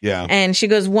 Yeah. And she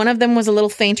goes, one of them was a little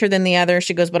fainter than the other.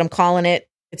 She goes, but I'm calling it.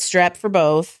 It's strep for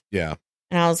both. Yeah.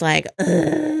 And I was like,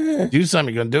 ugh. Do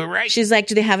something. You're going to do it right. She's like,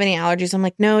 do they have any allergies? I'm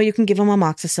like, no, you can give them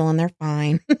amoxicillin. They're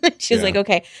fine. She's like,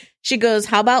 okay. She goes,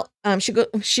 how about, she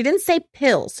didn't say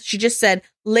pills. She just said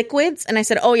liquids. And I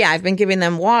said, oh yeah, I've been giving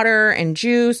them water and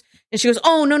juice. And she goes,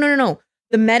 oh, no.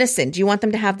 The medicine. Do you want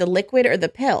them to have the liquid or the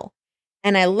pill?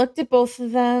 And I looked at both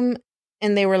of them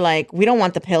and they were like, we don't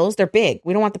want the pills. They're big.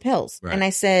 We don't want the pills. Right. And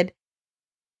I said,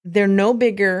 they're no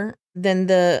bigger than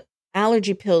the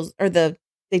allergy pills or the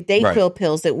Dayquil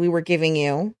pills that we were giving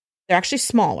you. They're actually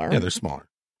smaller. Yeah, they're smaller.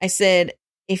 I said,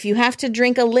 if you have to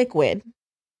drink a liquid,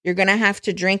 you're going to have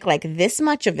to drink like this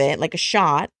much of it, like a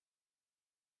shot,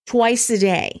 twice a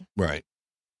day. Right.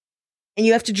 And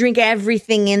you have to drink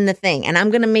everything in the thing. And I'm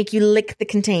going to make you lick the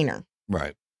container.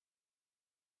 Right.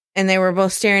 And they were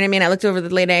both staring at me. And I looked over at the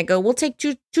lady. I go, we'll take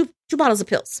two bottles of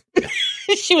pills.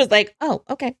 She was like, oh,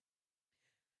 okay.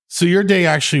 So your day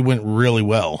actually went really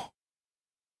well.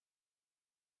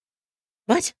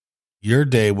 What? Your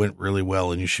day went really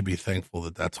well, and you should be thankful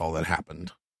that that's all that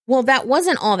happened. Well, that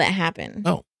wasn't all that happened.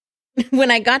 Oh.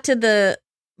 When I got to the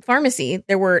pharmacy,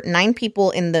 there were 9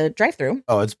 people in the drive-thru.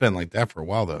 Oh, it's been like that for a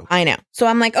while, though. I know. So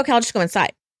I'm like, okay, I'll just go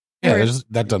inside. Yeah,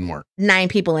 that doesn't work. 9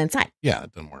 people inside. Yeah,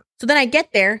 it doesn't work. So then I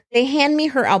get there. They hand me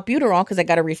her albuterol because I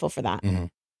got a refill for that. Mm-hmm.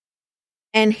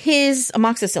 And his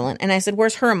amoxicillin. And I said,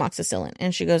 where's her amoxicillin?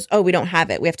 And she goes, oh, we don't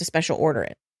have it. We have to special order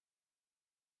it.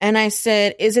 And I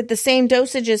said, is it the same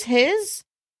dosage as his?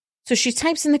 So she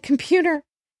types in the computer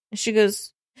and she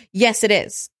goes, yes, it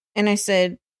is. And I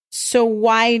said, so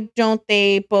why don't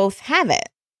they both have it?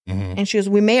 Mm-hmm. And she goes,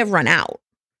 we may have run out.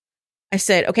 I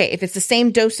said, okay, if it's the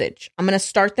same dosage, I'm going to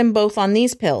start them both on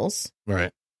these pills.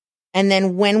 Right. And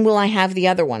then when will I have the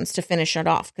other ones to finish it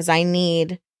off? Because I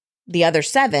need the other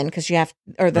 7 because you have,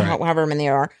 or the however many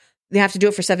there are. You have to do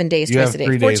it for 7 days, twice a day.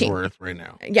 3 days worth right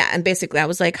now. Yeah. And basically I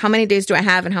was like, how many days do I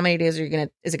have and how many days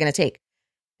is it going to take?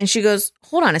 And she goes,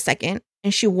 hold on a second.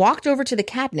 And she walked over to the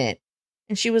cabinet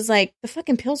and she was like, the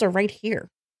fucking pills are right here.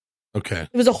 Okay.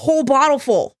 It was a whole bottle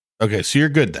full. Okay. So you're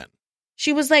good then.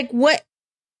 She was like, what?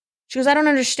 She goes, I don't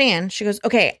understand. She goes,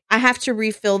 okay, I have to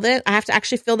refill this. I have to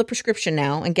actually fill the prescription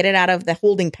now and get it out of the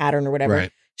holding pattern or whatever.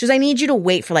 Right. She goes, I need you to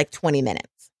wait for like 20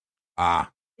 minutes. Ah.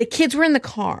 The kids were in the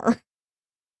car.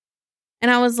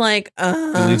 And I was like,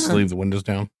 At least leave the windows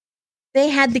down. They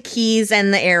had the keys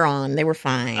and the air on. They were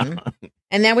fine.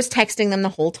 And I was texting them the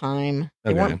whole time.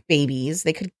 They weren't babies.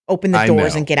 They could open the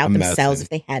doors and get out themselves if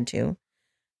they had to.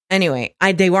 Anyway,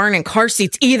 they weren't in car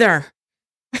seats either.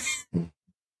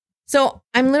 So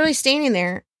I'm literally standing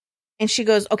there and she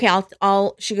goes, okay,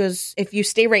 she goes, if you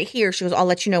stay right here, she goes, I'll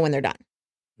let you know when they're done.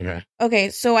 Okay. Okay.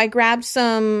 So I grabbed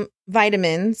some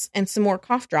vitamins and some more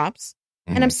cough drops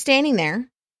and I'm standing there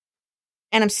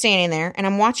and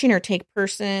I'm watching her take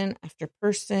person after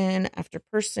person after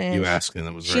person. You asking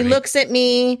them was She looks at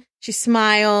me. She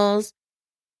smiles.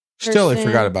 She totally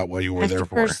forgot about what you were there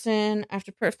for. Person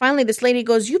after person. Finally, this lady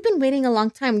goes, you've been waiting a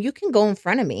long time. You can go in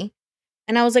front of me.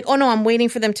 And I was like, oh, no, I'm waiting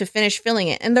for them to finish filling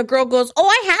it. And the girl goes, oh,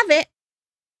 I have it.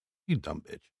 You dumb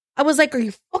bitch. I was like, are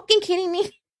you fucking kidding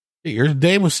me? Your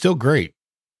day was still great.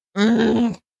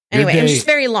 Anyway, it was just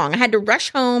very long. I had to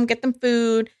rush home, get them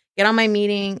food, get on my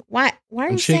meeting. Why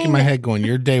are you shaking my head going,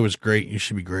 your day was great. You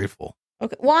should be grateful.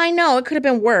 Okay. Well, I know. It could have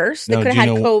been worse. They could have had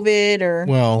COVID or...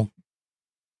 Well,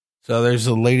 so there's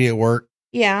a lady at work.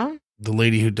 Yeah. The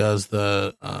lady who does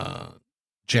the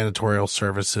janitorial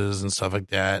services and stuff like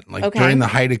that. Like during the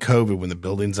height of COVID when the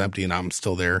building's empty and I'm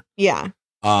still there. Yeah.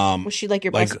 Was she like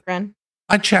your best friend?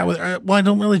 I chat with her. Well, I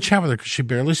don't really chat with her because she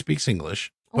barely speaks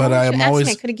English. But I'm always...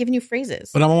 I could have given you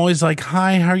phrases. But I'm always like,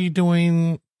 hi, how are you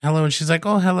doing? Hello. And she's like,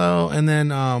 oh, hello. And then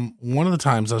one of the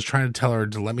times I was trying to tell her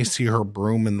to let me see her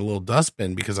broom in the little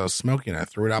dustbin because I was smoking. I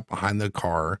threw it out behind the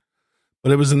car.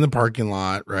 But it was in the parking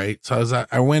lot, right? So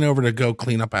I went over to go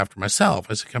clean up after myself.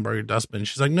 I said, "Can I borrow your dustbin?"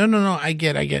 She's like, "No, I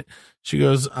get." She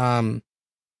goes,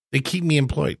 "They keep me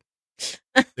employed.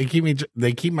 They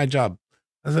keep my job."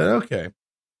 I said, "Okay."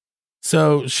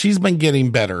 So she's been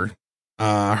getting better.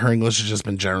 Her English has just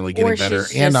been generally getting better,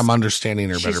 and I'm understanding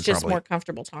her better. She's just probably more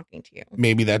comfortable talking to you.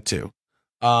 Maybe that too.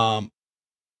 But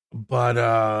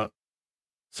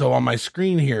so on my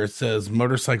screen here it says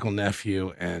motorcycle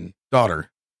nephew and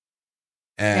daughter.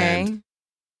 And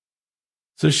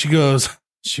so she goes,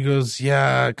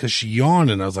 yeah, because she yawned.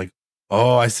 And I was like,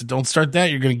 oh, I said, don't start that.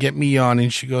 You're going to get me yawning.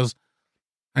 She goes,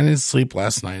 I didn't sleep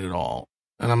last night at all.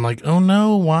 And I'm like, oh,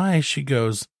 no, why? She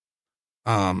goes,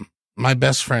 my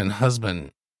best friend,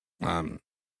 husband, and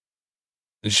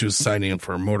she was signing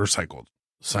for a motorcycle.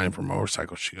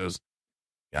 She goes,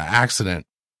 yeah, accident.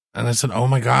 And I said, oh,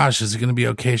 my gosh, is it going to be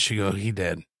okay? She goes, he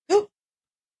did.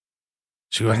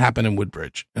 She goes, what happened in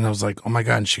Woodbridge? And I was like, oh my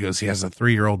God. And she goes, he has a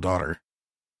 3-year-old daughter.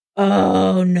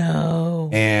 Oh no.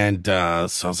 And so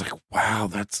I was like, wow,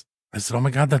 I said, oh my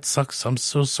God, that sucks. I'm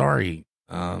so sorry.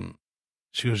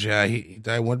 She goes, yeah, he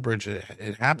died in Woodbridge.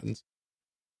 It happens.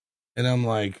 And I'm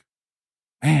like,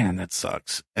 man, that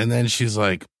sucks. And then she's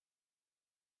like,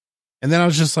 and then I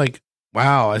was just like,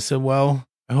 wow. I said, well,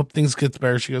 I hope things get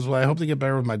better. She goes, well, I hope they get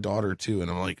better with my daughter too.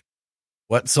 And I'm like,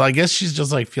 what? So I guess she's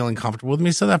just like feeling comfortable with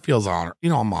me. So that feels honored. You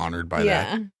know, I'm honored by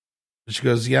that. She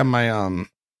goes, yeah, my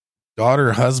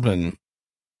daughter husband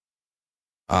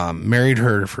married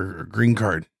her for a green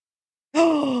card.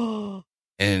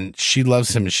 And she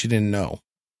loves him and she didn't know.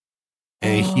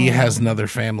 And he has another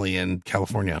family in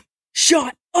California.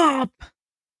 Shut up.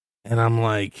 And I'm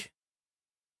like,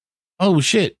 oh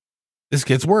shit, this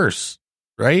gets worse.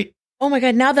 Right? Oh my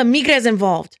God. Now the migra is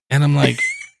involved. And I'm like,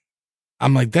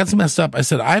 that's messed up. I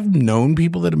said, I've known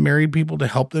people that have married people to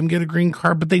help them get a green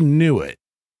card, but they knew it.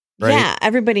 Right? Yeah,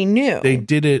 everybody knew. They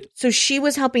did it. So she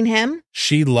was helping him?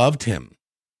 She loved him.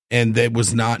 And it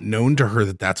was not known to her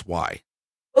that that's why.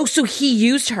 Oh, so he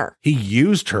used her. He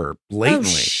used her blatantly.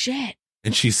 Oh, shit.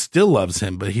 And she still loves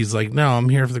him, but he's like, no, I'm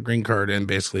here for the green card, and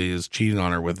basically is cheating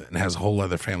on her with it and has a whole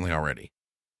other family already.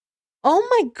 Oh,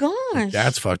 my gosh.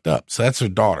 That's fucked up. So that's her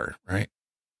daughter, right?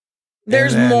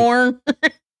 There's more.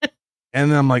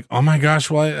 And then I'm like, oh my gosh.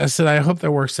 Well, I said, I hope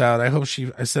that works out.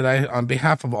 I said, on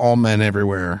behalf of all men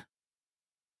everywhere,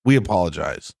 we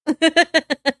apologize.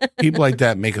 People like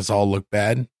that make us all look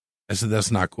bad. I said,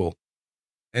 that's not cool.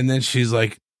 And then she's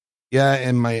like, yeah.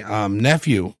 And my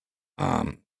nephew,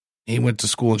 he went to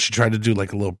school and she tried to do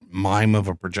like a little mime of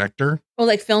a projector. Oh,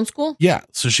 like film school? Yeah.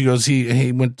 So she goes,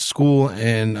 he went to school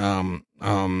and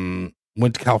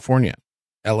went to California,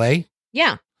 LA.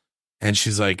 Yeah. And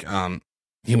she's like,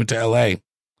 he went to LA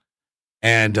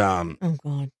and oh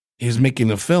God, he was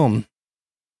making a film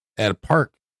at a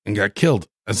park and got killed.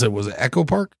 I said, was it Echo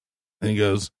Park? And she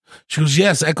goes,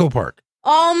 yes, Echo Park.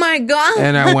 Oh my God.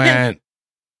 And I went,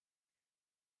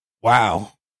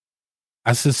 wow.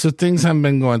 I said, so things haven't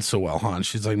been going so well, huh? And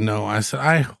she's like, no. I said,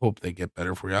 I hope they get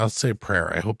better for you. I'll say a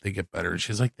prayer. I hope they get better. And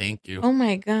she's like, thank you. Oh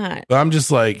my God. But I'm just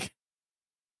like,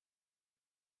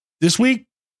 this week,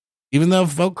 even though it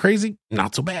felt crazy,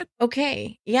 not so bad.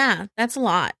 Okay. Yeah, that's a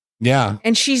lot. Yeah.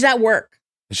 And she's at work.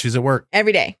 She's at work.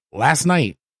 Every day. Last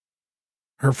night,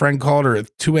 her friend called her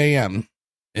at 2 a.m.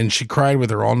 and she cried with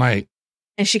her all night.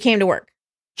 And she came to work.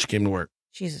 She came to work.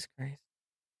 Jesus Christ.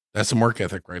 That's some work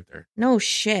ethic right there. No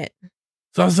shit.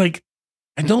 So I was like,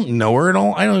 I don't know her at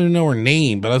all. I don't even know her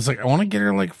name, but I was like, I want to get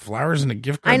her like flowers and a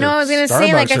gift card. I know. I was going to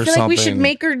say, like, I feel like we should something.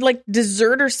 make her like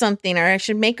dessert or something, or I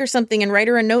should make her something and write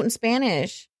her a note in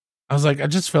Spanish. I was like, I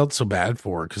just felt so bad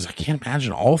for her because I can't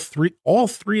imagine all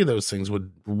three of those things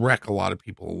would wreck a lot of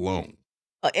people alone.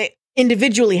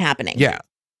 Individually happening. Yeah.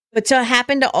 But to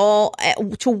happen to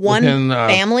one within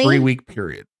family? 3-week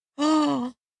period.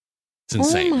 Oh, it's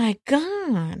insane. Oh my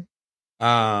God.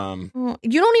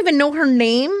 You don't even know her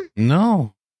name?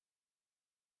 No.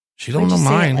 She don't know say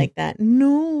mine. It like that.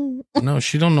 No. No,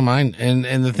 she don't know mine. And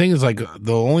the thing is, like,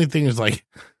 the only thing is, like,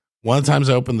 one of the times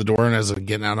I opened the door and I was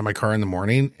getting out of my car in the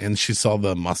morning and she saw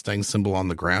the Mustang symbol on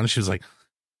the ground. She was like,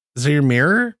 is that your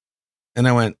mirror? And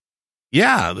I went,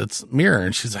 yeah, that's mirror.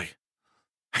 And she's like,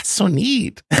 that's so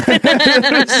neat.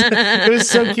 it was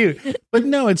so cute. But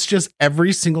no, it's just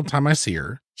every single time I see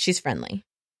her. She's friendly.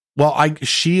 Well,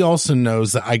 she also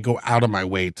knows that I go out of my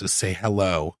way to say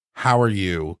hello. How are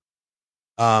you?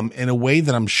 In a way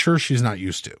that I'm sure she's not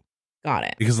used to. Got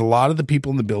it. Because a lot of the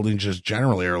people in the building just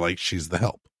generally are like, she's the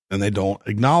help. And they don't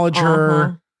acknowledge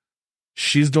her.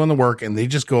 She's doing the work and they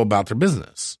just go about their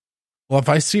business. Well, if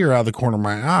I see her out of the corner of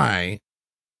my eye,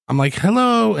 I'm like,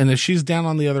 hello. And if she's down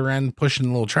on the other end pushing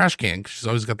the little trash can, 'cause she's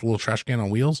always got the little trash can on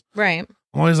wheels. Right.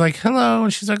 I'm always like, hello.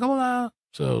 And she's like, hola.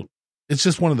 So it's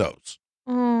just one of those.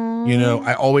 Aww. You know,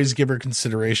 I always give her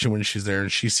consideration when she's there and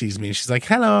she sees me and she's like,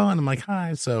 hello. And I'm like,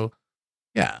 hi. So,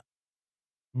 yeah.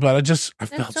 But I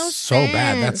felt so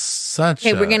bad. That's such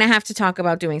Okay, we're going to have to talk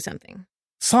about doing something.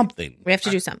 We have to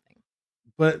do something.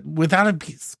 But without it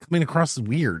coming across as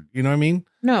weird. You know what I mean?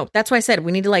 No, that's why I said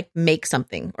we need to like make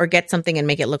something or get something and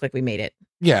make it look like we made it.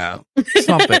 Yeah.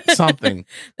 Something.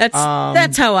 That's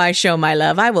how I show my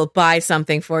love. I will buy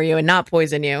something for you and not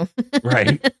poison you.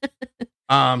 Right.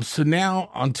 So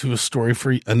now onto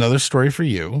another story for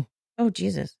you. Oh,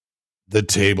 Jesus. The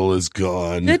table is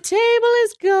gone. The table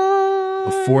is gone.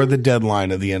 Before the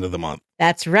deadline of the end of the month.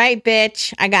 That's right,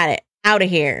 bitch. I got it. Out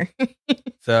of here.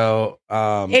 So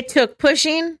it took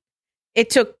pushing.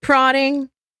 It took prodding.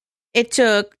 It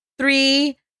took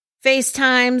 3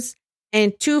 FaceTimes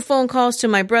and 2 phone calls to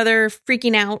my brother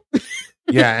freaking out.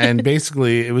 Yeah, and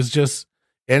basically it was just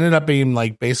ended up being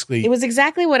like basically it was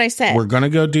exactly what I said. We're gonna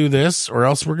go do this, or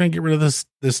else we're gonna get rid of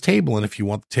this table. And if you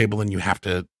want the table, then you have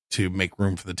to make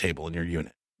room for the table in your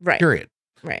unit. Right. Period.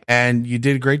 Right. And you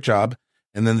did a great job.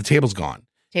 And then the table's gone.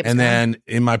 Then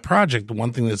in my project, the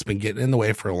one thing that's been getting in the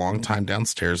way for a long time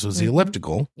downstairs was the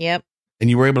elliptical. Yep. And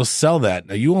you were able to sell that.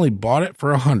 Now you only bought it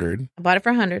for $100. I bought it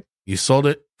for $100. You sold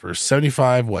it for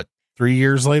 $75. What? 3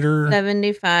 years later?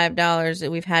 $75.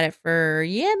 We've had it for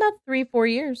about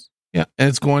 3-4 years. Yeah, and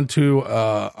it's going to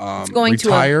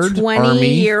retired to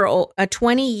a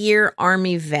 20-year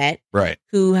Army vet, right?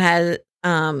 Who has,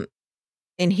 in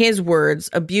his words,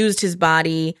 abused his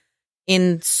body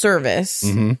in service,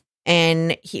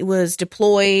 and he was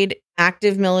deployed,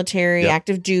 active military,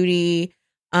 active duty,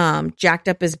 jacked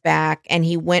up his back, and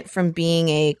he went from being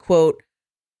a quote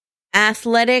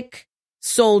athletic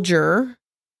soldier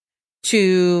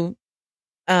to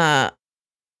a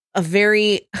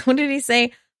very what did he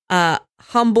say?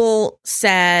 humble,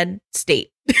 sad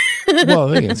state. Well,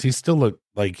 the thing is, he still looked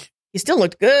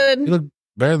good. He looked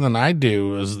better than I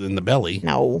do as in the belly.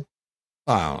 No.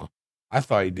 Oh, I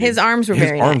thought he did. His arms were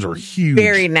were huge.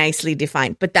 Very nicely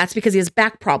defined. But that's because he has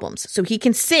back problems. So he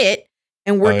can sit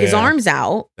and work his arms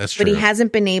out. That's true. But he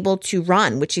hasn't been able to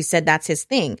run, which he said that's his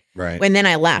thing. Right. And then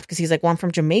I laughed because he's like, well, I'm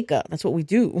from Jamaica. That's what we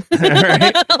do.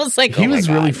 Right. I was like, he was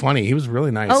really funny. He was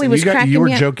really nice. Oh, he was cracking You were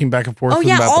me up. joking back and forth. Oh,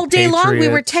 yeah. About All day long. We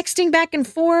were Patriots. texting back and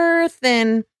forth.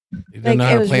 And You didn't know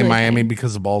how to play really Miami funny.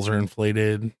 because the balls are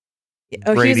inflated.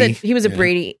 Oh, Brady. he was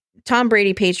a Tom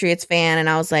Brady Patriots fan, and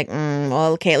I was like,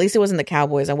 well, okay, at least it wasn't the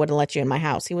Cowboys. I wouldn't let you in my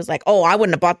house. He was like, oh, I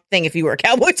wouldn't have bought the thing if you were a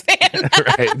Cowboys fan.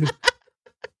 Right.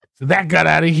 So that got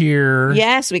out of here.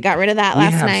 Yes, we got rid of that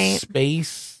last night.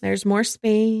 Space. There's more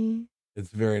space.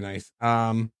 It's very nice.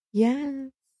 Yeah.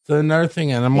 So another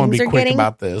thing, and I'm going to be quick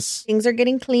about this. Things are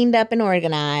getting cleaned up and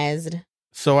organized.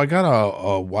 So I got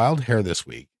a wild hair this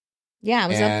week. Yeah, I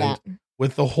was up that.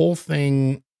 With the whole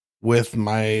thing with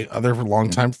my other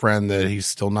longtime friend that he's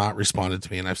still not responded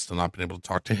to me and I've still not been able to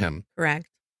talk to him. Correct.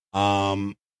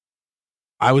 I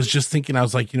was just thinking, I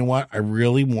was like, you know what? I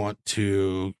really want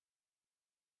to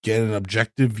get an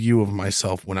objective view of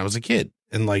myself when I was a kid.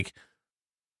 And like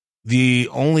the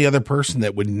only other person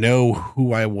that would know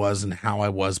who I was and how I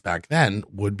was back then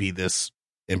would be this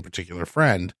in particular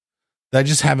friend that I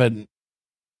just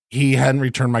he hadn't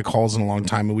returned my calls in a long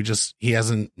time. And he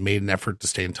hasn't made an effort to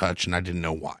stay in touch and I didn't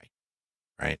know why.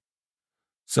 Right.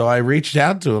 So I reached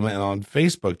out to him and on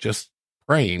Facebook, just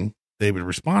praying they would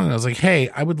respond. And I was like, hey,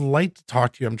 I would like to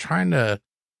talk to you. I'm trying to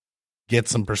get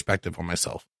some perspective on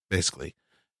myself, basically.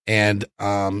 And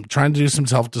trying to do some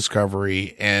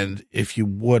self-discovery. And if you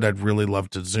would, I'd really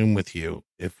love to Zoom with you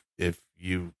if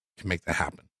you can make that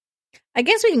happen. I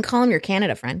guess we can call him your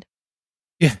Canada friend.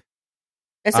 Yeah.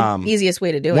 That's the easiest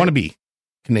way to do it. Wannabe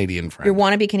Canadian friend. Your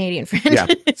wannabe Canadian friend. Yeah.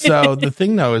 So the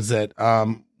thing, though, is that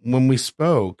when we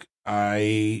spoke,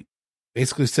 I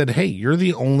basically said, hey, you're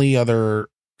the only other,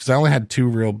 because I only had two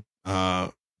real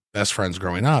best friends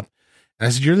growing up. And I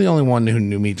said, you're the only one who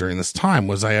knew me during this time.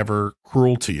 Was I ever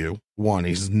cruel to you? One,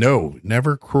 he says, no,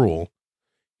 never cruel.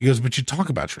 He goes, but you talk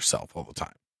about yourself all the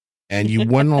time. And you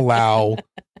wouldn't allow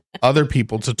other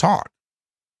people to talk.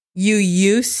 You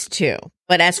used to.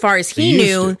 But as far as he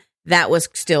knew, that was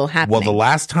still happening. Well, the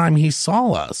last time he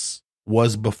saw us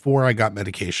was before I got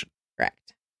medication.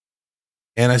 Correct.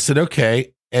 And I said,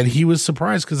 okay. And he was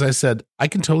surprised because I said, I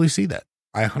can totally see that.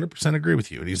 I 100% agree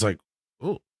with you. And he's like,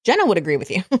 oh. Jenna would agree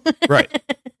with you. Right.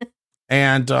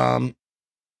 And I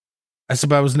said,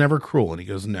 but I was never cruel. And he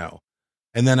goes, no.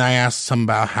 And then I asked him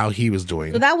about how he was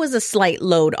doing. So that was a slight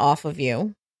load off of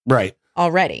you. Right.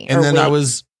 Already. And then I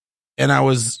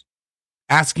was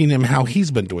asking him how he's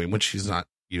been doing, which he's not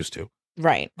used to.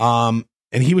 Right. And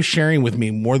he was sharing with me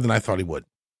more than I thought he would.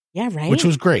 Yeah, right. Which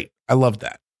was great. I loved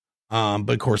that. But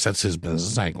of course that's his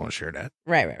business. I ain't going to share that.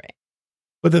 Right.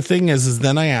 But the thing is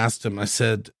then I asked him, I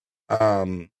said,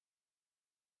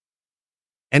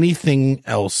 anything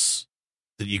else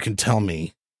that you can tell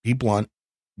me, be blunt,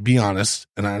 be honest.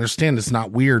 And I understand it's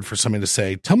not weird for somebody to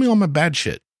say, tell me all my bad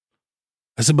shit.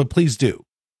 I said, but please do.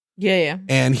 Yeah.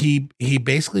 And he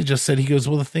basically just said, he goes,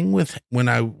 well, the thing with when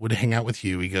I would hang out with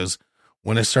you, he goes,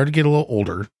 when I started to get a little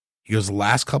older, he goes, the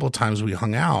last couple of times we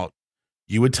hung out,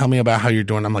 you would tell me about how you're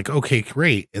doing. I'm like, okay,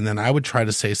 great. And then I would try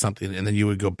to say something and then you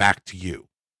would go back to you.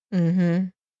 Mm-hmm.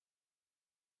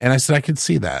 And I said, I could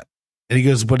see that. And he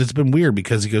goes, but it's been weird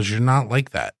because he goes, you're not like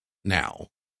that now.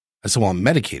 I said, well, I'm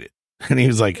medicated. And he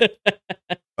was like,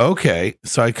 okay.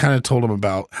 So I kind of told him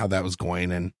about how that was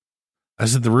going. And I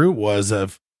said, the root was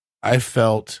I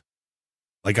felt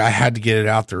like I had to get it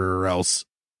out there or else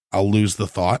I'll lose the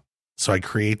thought. So it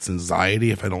creates anxiety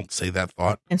if I don't say that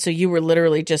thought. And so you were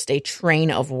literally just a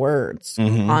train of words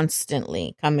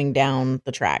constantly coming down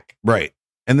the track. Right.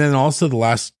 And then also the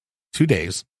last 2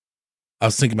 days, I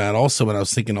was thinking about it also, but I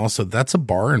was thinking also that's a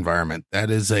bar environment.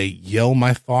 That is a yell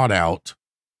my thought out,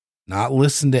 not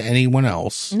listen to anyone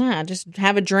else. Nah, just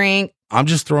have a drink. I'm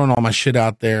just throwing all my shit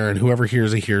out there and whoever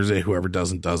hears it, hears it. Whoever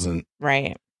doesn't.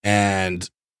 Right. And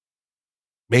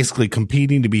basically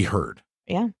competing to be heard.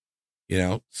 Yeah. You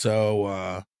know,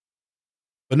 so,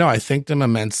 but no, I thanked him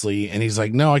immensely. And he's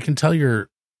like, no, I can tell you're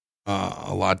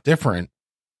a lot different.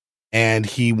 And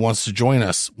he wants to join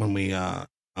us when we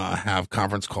have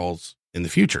conference calls in the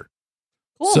future.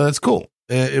 Cool. So that's cool.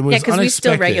 It was because we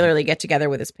still regularly get together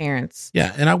with his parents.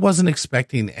 Yeah. And I wasn't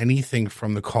expecting anything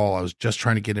from the call. I was just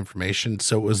trying to get information.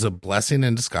 So it was a blessing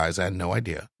in disguise. I had no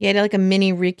idea. Yeah, like a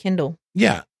mini rekindle.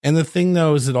 Yeah. And the thing,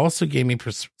 though, is it also gave me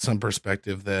some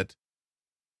perspective that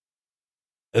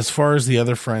as far as the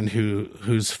other friend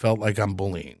who's felt like I'm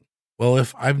bullying, well,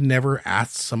 if I've never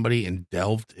asked somebody and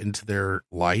delved into their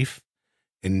life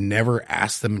and never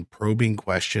asked them probing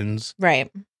questions,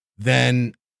 right,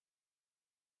 then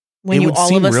when you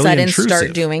all of a sudden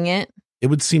start doing it, it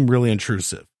would seem really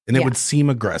intrusive, and it would seem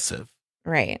aggressive,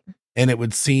 right, and it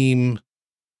would seem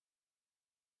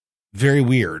very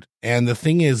weird. And the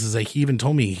thing is like, he even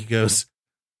told me, he goes,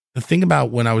 the thing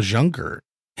about when I was younger,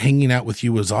 hanging out with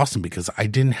you was awesome because I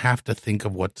didn't have to think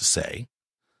of what to say.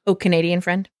 Oh, Canadian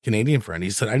friend. He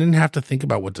said, I didn't have to think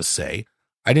about what to say.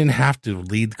 I didn't have to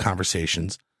lead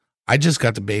conversations. I just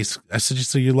got to I said,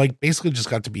 so you like basically just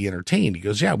got to be entertained. He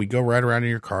goes, yeah, we go right around in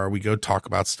your car. We go talk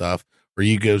about stuff. Or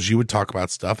you would talk about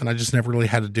stuff. And I just never really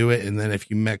had to do it. And then if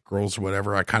you met girls or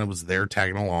whatever, I kind of was there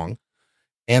tagging along.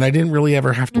 And I didn't really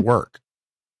ever have to work.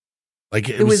 Like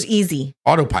it was easy.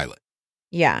 Autopilot.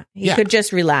 Yeah. He could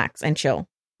just relax and chill.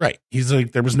 Right. He's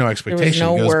like, there was no expectation.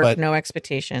 There was no work, no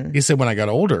expectation. He said, when I got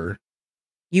older,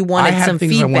 you wanted some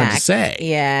things feedback. I wanted to say.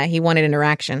 Yeah. He wanted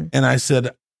interaction. And I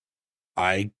said,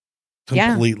 I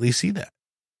completely see that.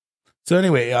 So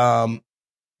anyway,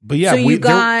 but yeah. So you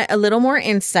got a little more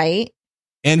insight.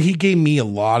 And he gave me a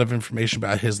lot of information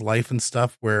about his life and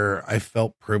stuff where I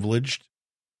felt privileged,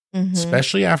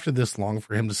 especially after this long,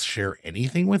 for him to share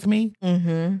anything with me.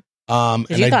 Mm-hmm. And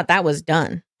you thought that was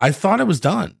done. I thought it was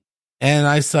done. And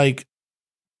I was like,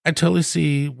 I totally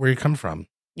see where you come from.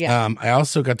 Yeah. I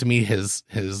also got to meet his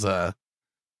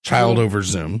child over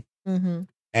Zoom. Mm-hmm.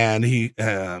 And he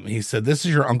said, this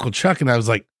is your Uncle Chuck. And I was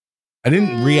like, I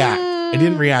didn't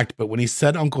react. But when he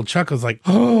said Uncle Chuck, I was like,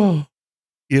 oh,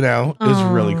 it was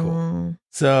really cool.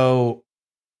 So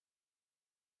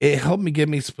it helped me give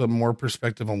me some more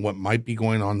perspective on what might be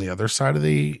going on the other side of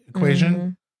the equation. Mm-hmm.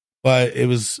 But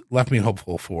it left me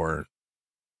hopeful for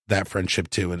that friendship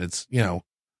too. And it's,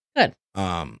 good.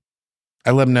 I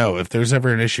let him know if there's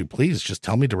ever an issue, please just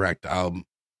tell me direct.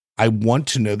 I want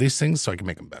to know these things so I can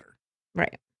make them better.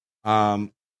 Right.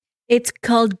 It's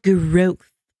called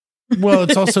growth. Well,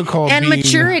 it's also called and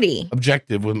maturity,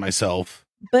 objective with myself.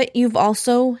 But you've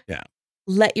also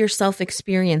let yourself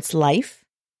experience life.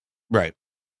 Right.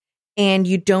 And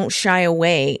you don't shy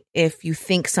away if you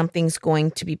think something's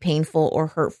going to be painful or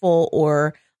hurtful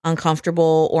or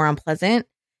uncomfortable or unpleasant.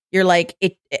 You're like,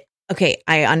 okay,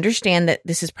 I understand that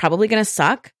this is probably going to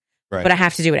suck, but I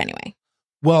have to do it anyway.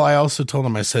 Well, I also told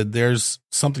him, I said, there's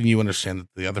something you understand that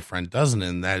the other friend doesn't,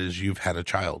 and that is you've had a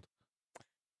child.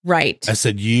 Right. I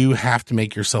said, you have to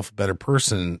make yourself a better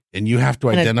person, and you have to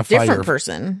identify your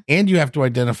person, and you have to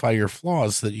identify your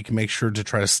flaws so that you can make sure to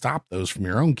try to stop those from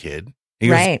your own kid. He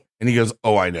goes, and he goes,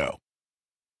 oh, I know.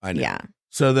 Yeah.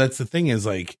 So that's the thing is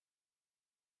like,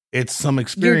 it's some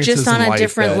experiences. You're just on a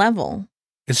different level.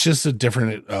 It's just a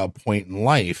different point in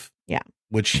life. Yeah.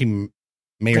 Which he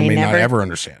may or may not ever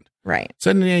understand. Right. So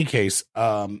in any case,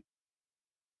 I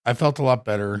felt a lot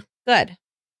better. Good.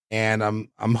 And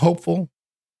I'm hopeful.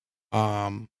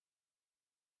 And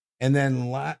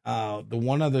then the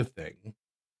one other thing.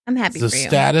 I'm happy for you. The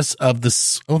status of the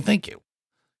thank you.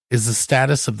 Is the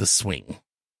status of the swing.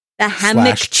 The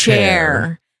hammock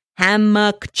chair.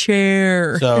 Hammock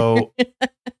chair. So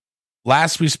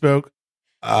last we spoke,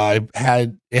 it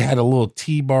had a little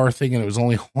T-bar thing, and it was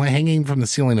only hanging from the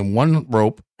ceiling in one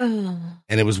rope, and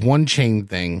it was one chain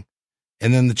thing,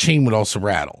 and then the chain would also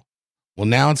rattle. Well,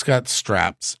 now it's got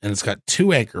straps, and it's got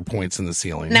 2 anchor points in the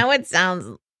ceiling. Now it sounds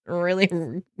really,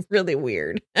 really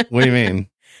weird. What do you mean?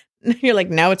 You're like,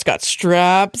 now it's got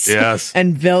straps, yes,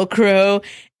 and Velcro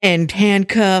and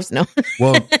handcuffs. No,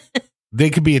 well, they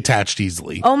could be attached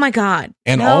easily. Oh my God!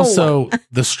 And also,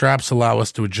 the straps allow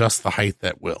us to adjust the height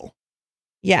at will.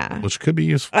 Yeah, which could be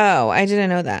useful. Oh, I didn't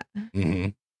know that. Mm-hmm.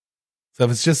 So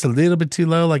if it's just a little bit too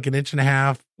low, like 1.5 inches,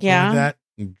 like that,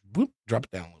 whoop, drop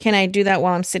it down. Can I do that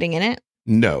while I'm sitting in it?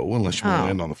 No, unless you want to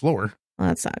land on the floor. Well,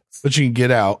 that sucks. But you can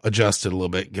get out, adjust it a little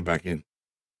bit, get back in.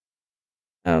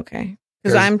 Okay,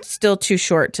 because I'm still too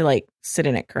short to like sit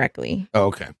in it correctly. Oh,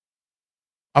 okay.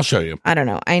 I'll show you. I don't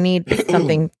know. I need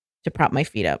something to prop my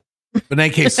feet up. But in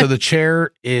any case, so the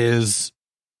chair is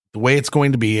the way it's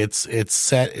going to be. It's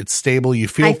set. It's stable. You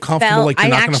feel comfortable, like you're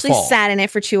not going to fall. I actually sat in it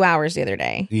for 2 hours the other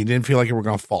day. You didn't feel like you were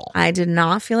going to fall. I did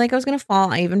not feel like I was going to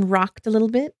fall. I even rocked a little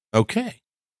bit. Okay.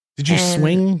 Did you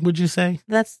swing? Would you say?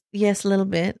 Yes, a little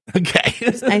bit. Okay.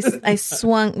 I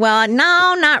swung. Well,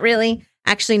 no, not really.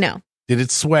 Actually, no. Did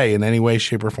it sway in any way,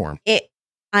 shape, or form?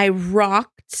 I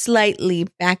rocked slightly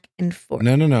back and forth.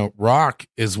 No. Rock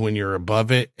is when you're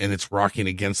above it and it's rocking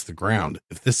against the ground.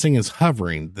 If this thing is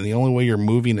hovering, then the only way you're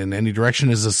moving in any direction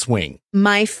is a swing.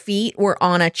 My feet were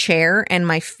on a chair and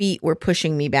my feet were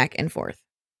pushing me back and forth.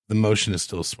 The motion is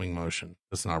still a swing motion.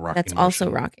 That's not rocking. That's motion. Also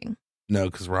rocking. No,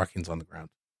 because rocking's on the ground.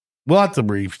 We'll have to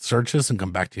research this and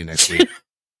come back to you next week.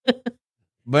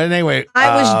 But anyway,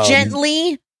 I was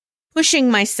gently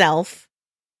pushing myself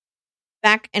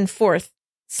back and forth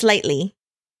slightly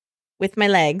with my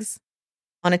legs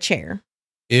on a chair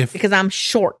because I'm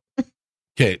short.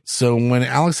 Okay, so when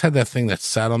Alex had that thing that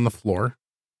sat on the floor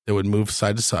that would move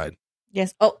side to side.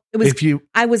 Yes. Oh, it was.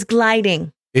 I was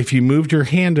gliding. If you moved your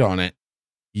hand on it,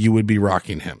 you would be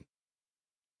rocking him,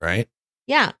 right?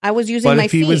 Yeah, I was using my feet. But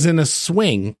if he was in a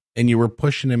swing and you were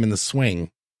pushing him in the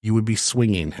swing, you would be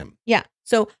swinging him. Yeah.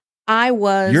 So I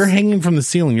was. You're hanging from the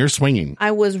ceiling. You're swinging.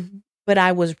 But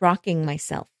I was rocking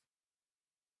myself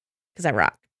because I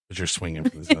rock. But you're swinging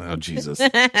from the ceiling. Oh, Jesus. All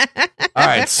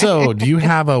right. So do you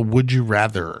have a would you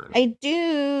rather? I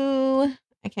do.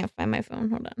 I can't find my phone.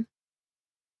 Hold on.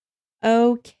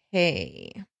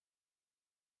 Okay.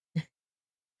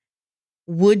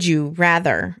 Would you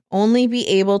rather only be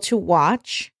able to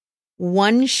watch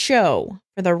one show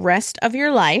for the rest of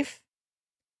your life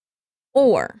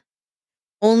or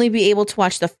only be able to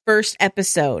watch the first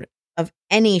episode of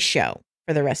any show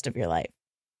for the rest of your life?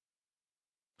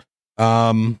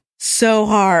 So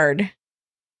hard.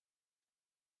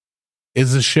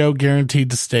 Is the show guaranteed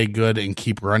to stay good and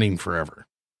keep running forever?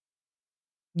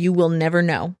 You will never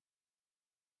know.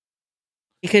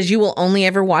 Because you will only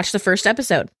ever watch the first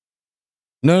episode.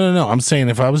 No. I'm saying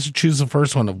if I was to choose the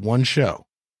first one of one show.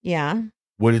 Yeah.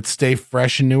 Would it stay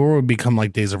fresh and new or would it become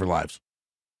like Days of Our Lives?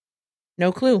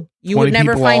 No clue. You would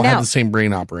never find out. Have the same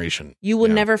brain operation. You will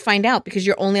never find out because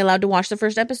you're only allowed to watch the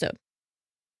first episode.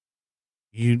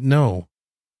 You know.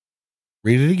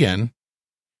 Read it again.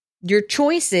 Your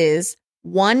choice is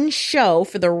one show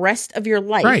for the rest of your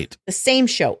life. Right. The same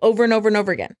show over and over and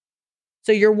over again.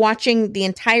 So you're watching the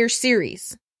entire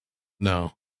series.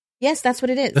 No. Yes, that's what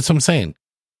it is. That's what I'm saying.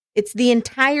 It's the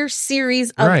entire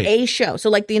series of a show. So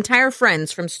like the entire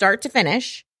Friends from start to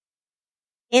finish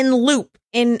in loop,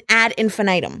 in ad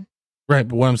infinitum. Right.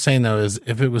 But what I'm saying though is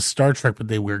if it was Star Trek, but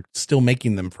they were still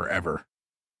making them forever,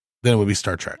 then it would be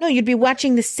Star Trek. No, you'd be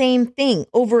watching the same thing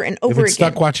over and over again. If it's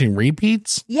stuck watching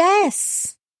repeats?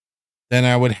 Yes. Then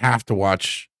I would have to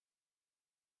watch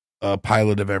a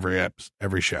pilot of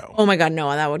every show. Oh my God, no,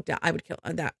 I would kill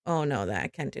that. Oh no, I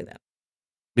can't do that.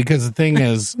 Because the thing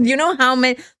is, you know how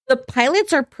many the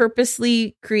pilots are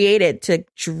purposely created to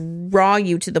draw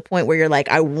you to the point where you're like,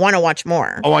 I want to watch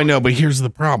more. Oh, I know, but here's the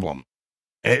problem.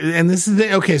 And this is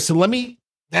okay. So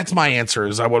that's my answer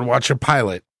is I would watch a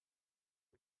pilot.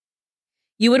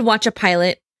 You would watch a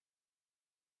pilot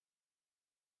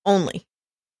only,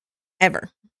 ever.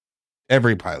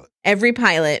 Every pilot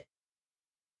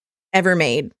ever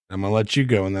made. I'm going to let you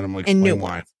go and then I'm going to explain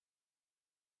why.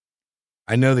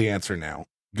 I know the answer now.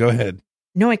 Go ahead.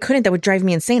 No, I couldn't. That would drive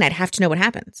me insane. I'd have to know what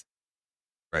happens.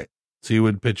 Right. So you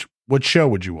would pitch, what show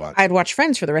would you watch? I'd watch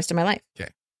Friends for the rest of my life.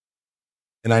 Okay.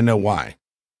 And I know why.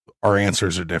 Our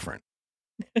answers are different.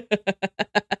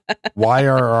 Why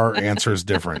are our answers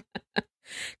different?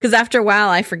 Because after a while,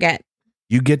 I forget.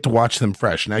 You get to watch them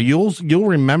fresh. Now you'll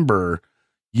remember.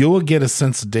 You'll get a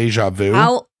sense of deja vu.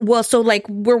 So like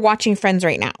we're watching Friends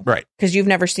right now, right? Because you've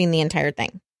never seen the entire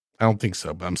thing. I don't think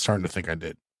so, but I'm starting to think I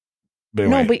did. But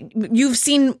anyway. No, but you've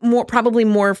seen probably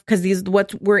more because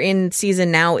what we're in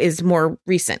season now is more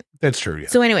recent. That's true. Yeah.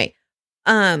 So anyway,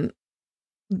 some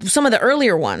of the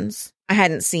earlier ones I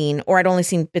hadn't seen, or I'd only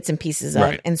seen bits and pieces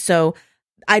of, and so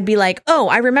I'd be like, "Oh,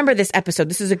 I remember this episode.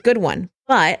 This is a good one,"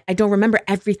 but I don't remember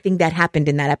everything that happened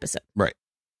in that episode. Right.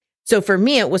 So for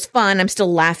me, it was fun. I'm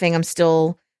still laughing. I'm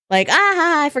still like,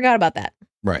 I forgot about that.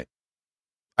 Right.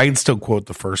 I can still quote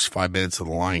the first 5 minutes of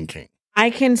The Lion King. I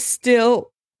can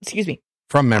still, excuse me.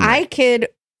 From memory. I could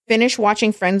finish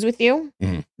watching Friends with you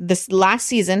this last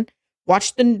season,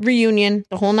 watch the reunion,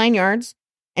 the whole 9 yards,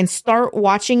 and start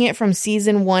watching it from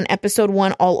season 1, episode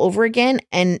 1 all over again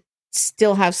and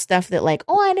still have stuff that like,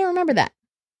 oh, I didn't remember that.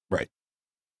 Right.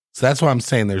 So that's why I'm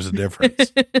saying there's a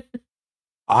difference.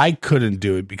 I couldn't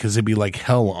do it because it'd be like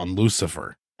hell on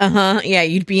Lucifer. Yeah,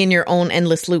 you'd be in your own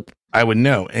endless loop. I would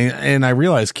know. And I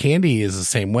realized Candy is the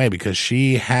same way because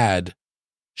she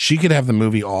could have the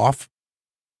movie off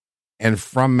and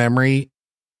from memory,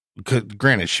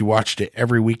 granted, she watched it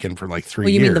every weekend for like 3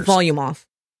 years. You mean the volume off?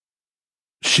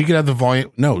 She could have the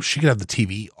volume. No, she could have the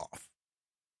TV off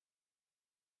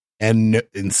and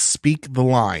speak the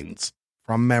lines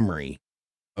from memory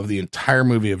of the entire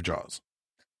movie of Jaws.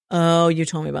 Oh, you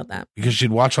told me about that. Because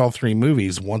she'd watch all 3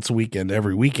 movies once a weekend,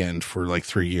 every weekend for like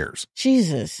 3 years.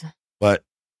 Jesus. But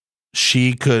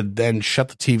she could then shut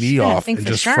the TV off and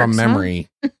just from memory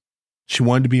She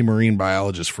wanted to be a marine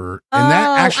biologist and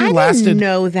that actually lasted. Didn't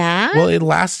know that. Well, it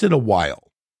lasted a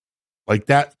while. Like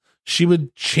that, she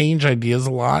would change ideas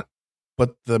a lot,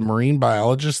 but the marine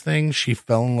biologist thing, she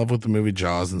fell in love with the movie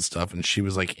Jaws and stuff, and she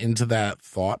was like into that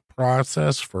thought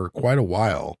process for quite a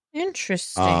while.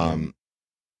 Interesting.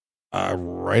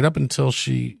 Right up until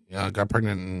she got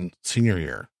pregnant in senior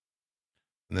year,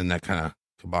 and then that kind of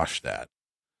kiboshed that.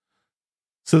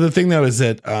 So the thing though is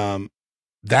that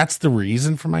that's the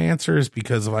reason for my answer is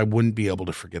because I wouldn't be able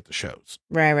to forget the shows.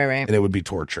 Right. And it would be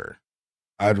torture.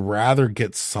 I'd rather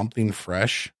get something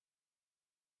fresh,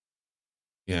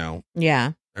 Yeah.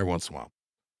 every once in a while.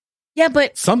 Yeah,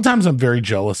 but Sometimes I'm very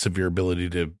jealous of your ability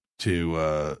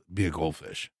to be a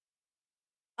goldfish.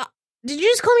 Did you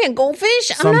just call me a goldfish?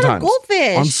 Sometimes. I'm not a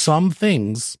goldfish. On some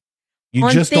things, you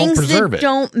just don't preserve it.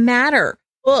 Don't matter.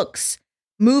 Books,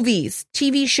 movies,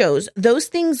 TV shows, those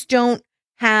things don't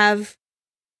have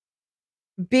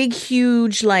big,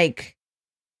 huge, like,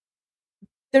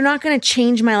 they're not going to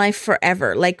change my life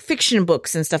forever. Like fiction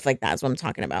books and stuff like that is what I'm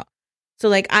talking about. So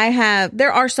like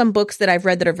there are some books that I've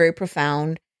read that are very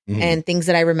profound and things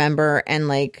that I remember. And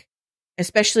like,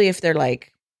 especially if they're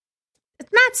like,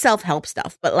 it's not self-help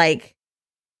stuff, but like,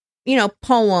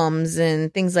 poems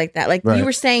and things like that. Like you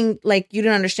were saying, like, you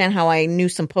didn't understand how I knew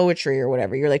some poetry or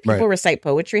whatever. You're like, people recite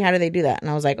poetry. How do they do that? And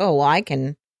I was like, oh, well, I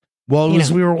can. Well, it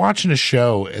was, we were watching a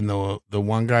show and the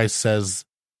one guy says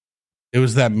it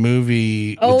was that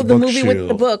movie. Oh, the movie with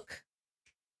the book.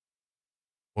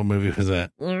 What movie was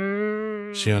that?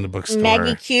 She owned a bookstore.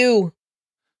 Maggie Q.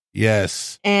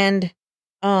 Yes. And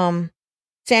Samuel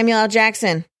L.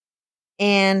 Jackson.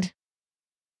 And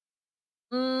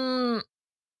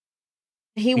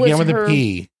he was with her a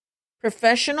P.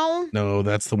 Professional? No,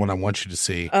 that's the one I want you to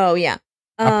see. Oh, yeah.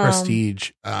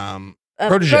 Prestige.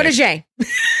 Protege.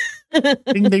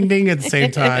 Ding, ding, ding at the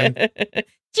same time.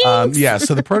 Yeah,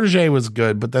 so the Protege was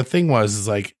good, but the thing is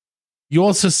like, you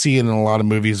also see it in a lot of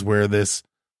movies where this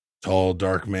tall,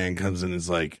 dark man comes in and is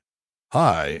like,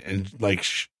 hi, and like,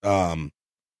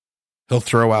 he'll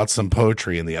throw out some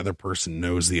poetry and the other person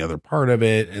knows the other part of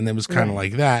it. And it was kind of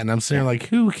like that. And I'm saying like,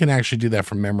 who can actually do that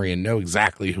from memory and know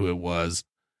exactly who it was?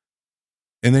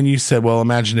 And then you said, well,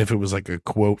 imagine if it was like a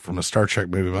quote from a Star Trek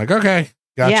movie. I'm like, okay,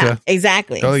 gotcha. Yeah,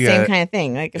 exactly. Totally Same kind of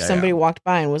thing. Like if somebody walked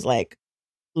by and was like,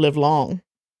 live long,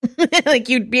 like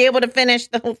you'd be able to finish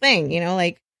the whole thing,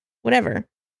 like whatever.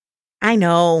 I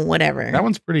know, whatever. That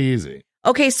one's pretty easy.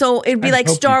 Okay, so it'd be like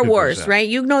Star Wars, right?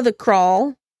 You know the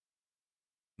crawl.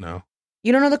 No.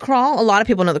 You don't know the crawl? A lot of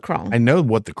people know the crawl. I know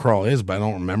what the crawl is, but I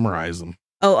don't memorize them.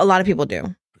 Oh, a lot of people do.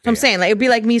 Okay, so I'm saying, like, it'd be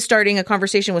like me starting a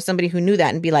conversation with somebody who knew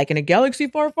that and be like, in a galaxy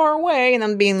far, far away, and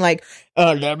I'm being like,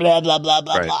 blah, blah, blah, blah, blah,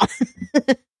 blah.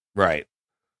 Right.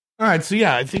 All right. So,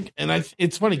 yeah, I think, and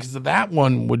it's funny because that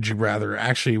one, would you rather,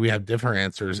 actually, we have different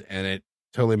answers, and it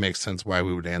totally makes sense why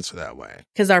we would answer that way.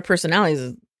 Because our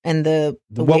personalities and the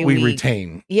what way we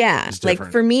retain. Yeah. Like,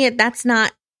 for me, that's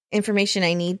not information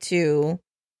I need to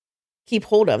keep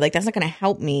hold of. Like, that's not going to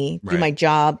help me do my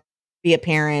job, be a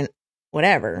parent,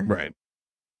 whatever. Right.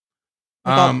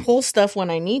 Like, I'll pull stuff when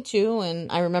I need to,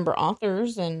 and I remember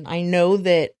authors, and I know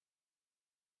that.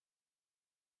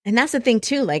 And that's the thing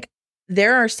too. Like,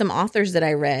 there are some authors that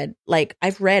I read. Like,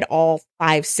 I've read all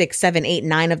 5, 6, 7, 8,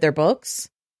 9 of their books.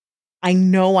 I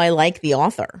know I like the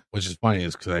author. Which is funny,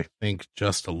 is because I think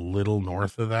just a little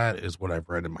north of that is what I've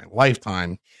read in my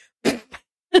lifetime. I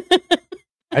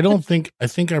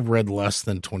think I've read less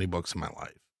than 20 books in my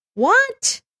life.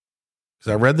 What?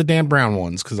 Because I read the Dan Brown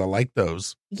ones because I like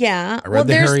those. Yeah. I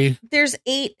read There's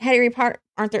 8 Harry Potter.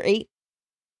 Aren't there 8?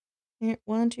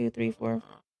 1, 2, 3, 4,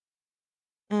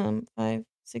 5,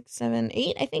 6, 7,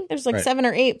 8. I think there's like 7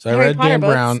 or 8. So I read Dan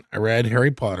Brown. I read Harry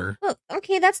Potter. Look,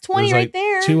 okay, that's 20 right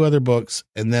there. 2 other books.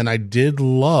 And then I did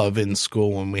love in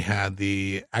school when we had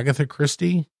the Agatha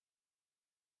Christie.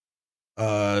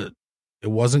 It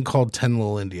wasn't called 10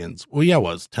 Little Indians. Well, yeah, it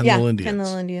was 10 Little Indians. 10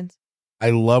 Little Indians. I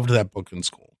loved that book in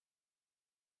school.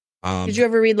 Did you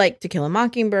ever read like To Kill a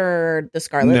Mockingbird, The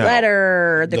Scarlet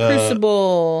Letter, The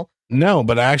Crucible? No,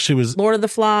 but I actually was Lord of the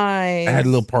Flies. I had a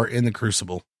little part in The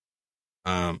Crucible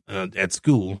at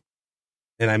school.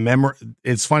 And I remember,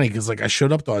 it's funny because like I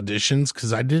showed up to auditions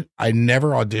because I never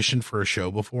auditioned for a show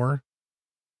before.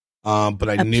 But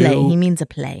I knew play. He means a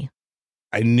play.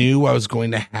 I knew I was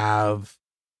going to have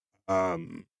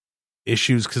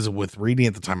issues because with reading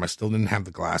at the time, I still didn't have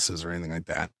the glasses or anything like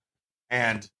that.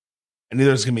 And I knew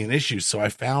there was going to be an issue. So I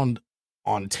found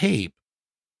on tape,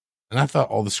 and I thought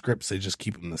all the scripts, they just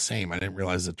keep them the same. I didn't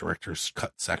realize that directors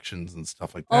cut sections and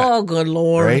stuff like that. Oh, good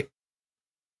Lord. Right?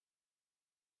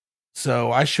 So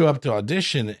I show up to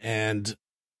audition, and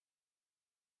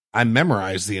I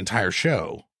memorized the entire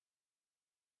show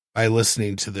by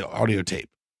listening to the audio tape.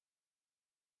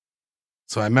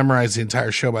 So I memorized the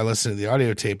entire show by listening to the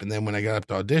audio tape. And then when I got up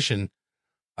to audition,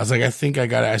 I was like, I think I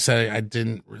got it. I said I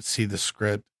didn't see the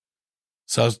script.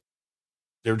 So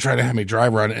they were trying to have me dry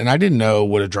run, and I didn't know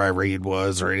what a dry read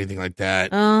was or anything like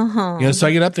that. So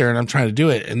I get up there and I'm trying to do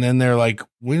it. And then they're like,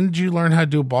 when did you learn how to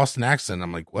do a Boston accent?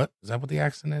 I'm like, what? Is that what the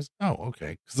accent is? Oh,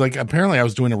 okay. Because like apparently I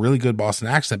was doing a really good Boston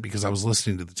accent because I was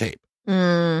listening to the tape.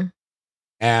 And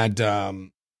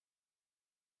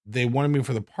they wanted me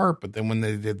for the part, but then when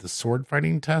they did the sword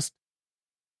fighting test,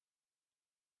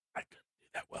 I couldn't do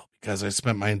that well because I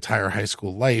spent my entire high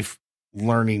school life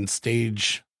learning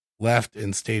stage left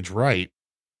and stage right.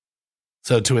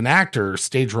 So to an actor,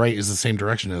 stage right is the same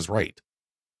direction as right.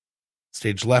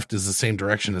 Stage left is the same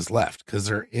direction as left because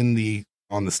they're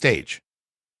on the stage.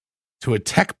 To a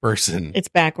tech person, it's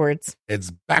backwards.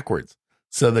 It's backwards.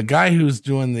 So the guy who's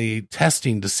doing the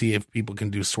testing to see if people can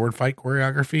do sword fight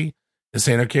choreography is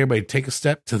saying, okay, everybody take a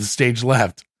step to the stage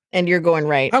left. And you're going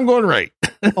right. I'm going right.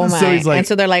 Oh my. So he's like, and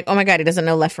so they're like, oh my God, he doesn't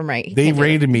know left from right. They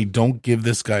rated me, don't give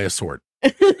this guy a sword.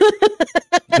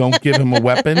 Don't give him a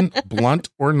weapon, blunt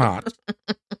or not.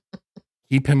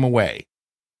 Keep him away.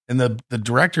 And the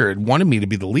director had wanted me to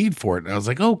be the lead for it. And I was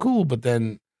like, oh, cool. But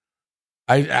then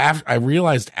I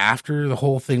realized after the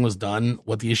whole thing was done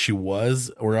what the issue was,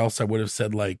 or else I would have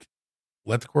said, like,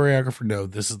 let the choreographer know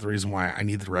this is the reason why I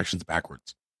need the directions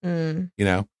backwards. You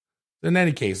know? In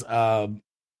any case, but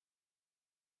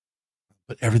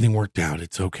everything worked out.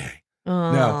 It's okay.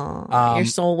 No, your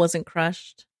soul wasn't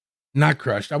crushed. Not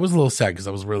crushed. I was a little sad because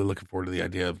I was really looking forward to the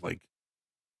idea of like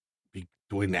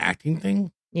doing the acting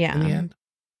thing. Yeah. In the end.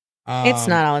 It's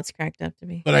not all it's cracked up to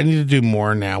be. But I need to do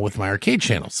more now with my arcade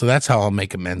channel. So that's how I'll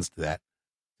make amends to that.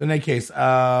 In that case,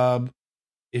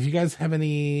 if you guys have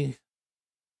any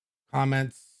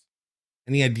comments,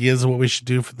 any ideas of what we should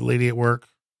do for the lady at work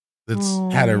that's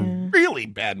had a really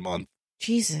bad month.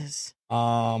 Jesus.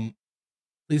 Please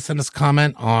send us a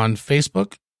comment on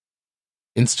Facebook,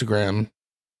 Instagram,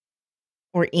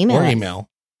 or email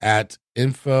at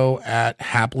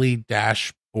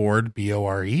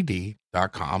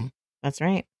info@happily-bored.com. That's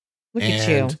right. Look at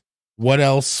you. What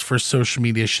else for social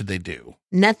media should they do?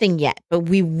 Nothing yet, but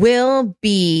we will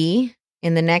be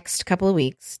in the next couple of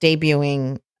weeks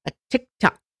debuting a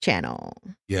TikTok channel.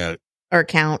 Yeah. Or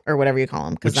account or whatever you call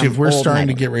them. Which if we're starting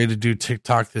to get ready to do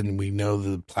TikTok, then we know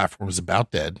the platform is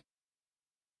about dead.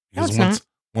 Because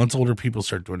once older people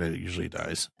start doing it, it usually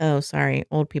dies. Oh, sorry.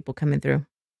 Old people coming through.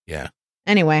 Yeah.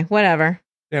 Anyway, whatever.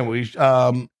 Yeah,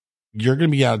 you're going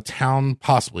to be out of town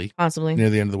possibly near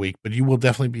the end of the week, but you will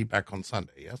definitely be back on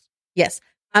Sunday, yes? Yes.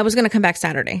 I was going to come back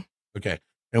Saturday. Okay.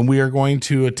 And we are going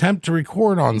to attempt to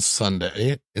record on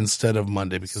Sunday instead of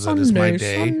Monday because that is my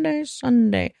day.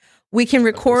 Sunday. We can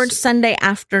record Sunday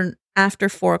after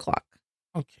 4:00.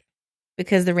 Okay.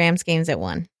 Because the Rams game's at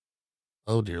 1:00.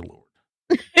 Oh, dear Lord.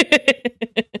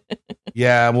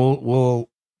 Yeah,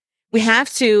 we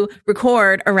have to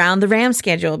record around the Rams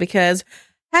schedule because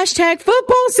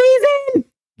 #football season.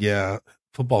 Yeah,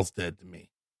 football's dead to me.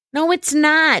 No, it's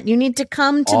not. You need to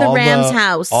come to the Rams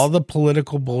house. All the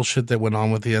political bullshit that went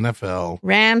on with the NFL.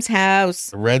 Rams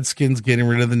house. The Redskins getting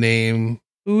rid of the name.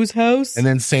 Whose house? And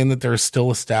then saying that they're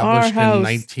still established in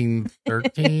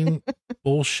 1913.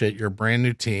 Bullshit. You're a brand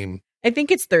new team. I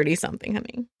think it's 30 something,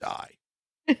 honey. Die.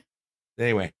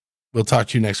 Anyway, we'll talk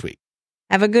to you next week.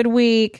 Have a good week.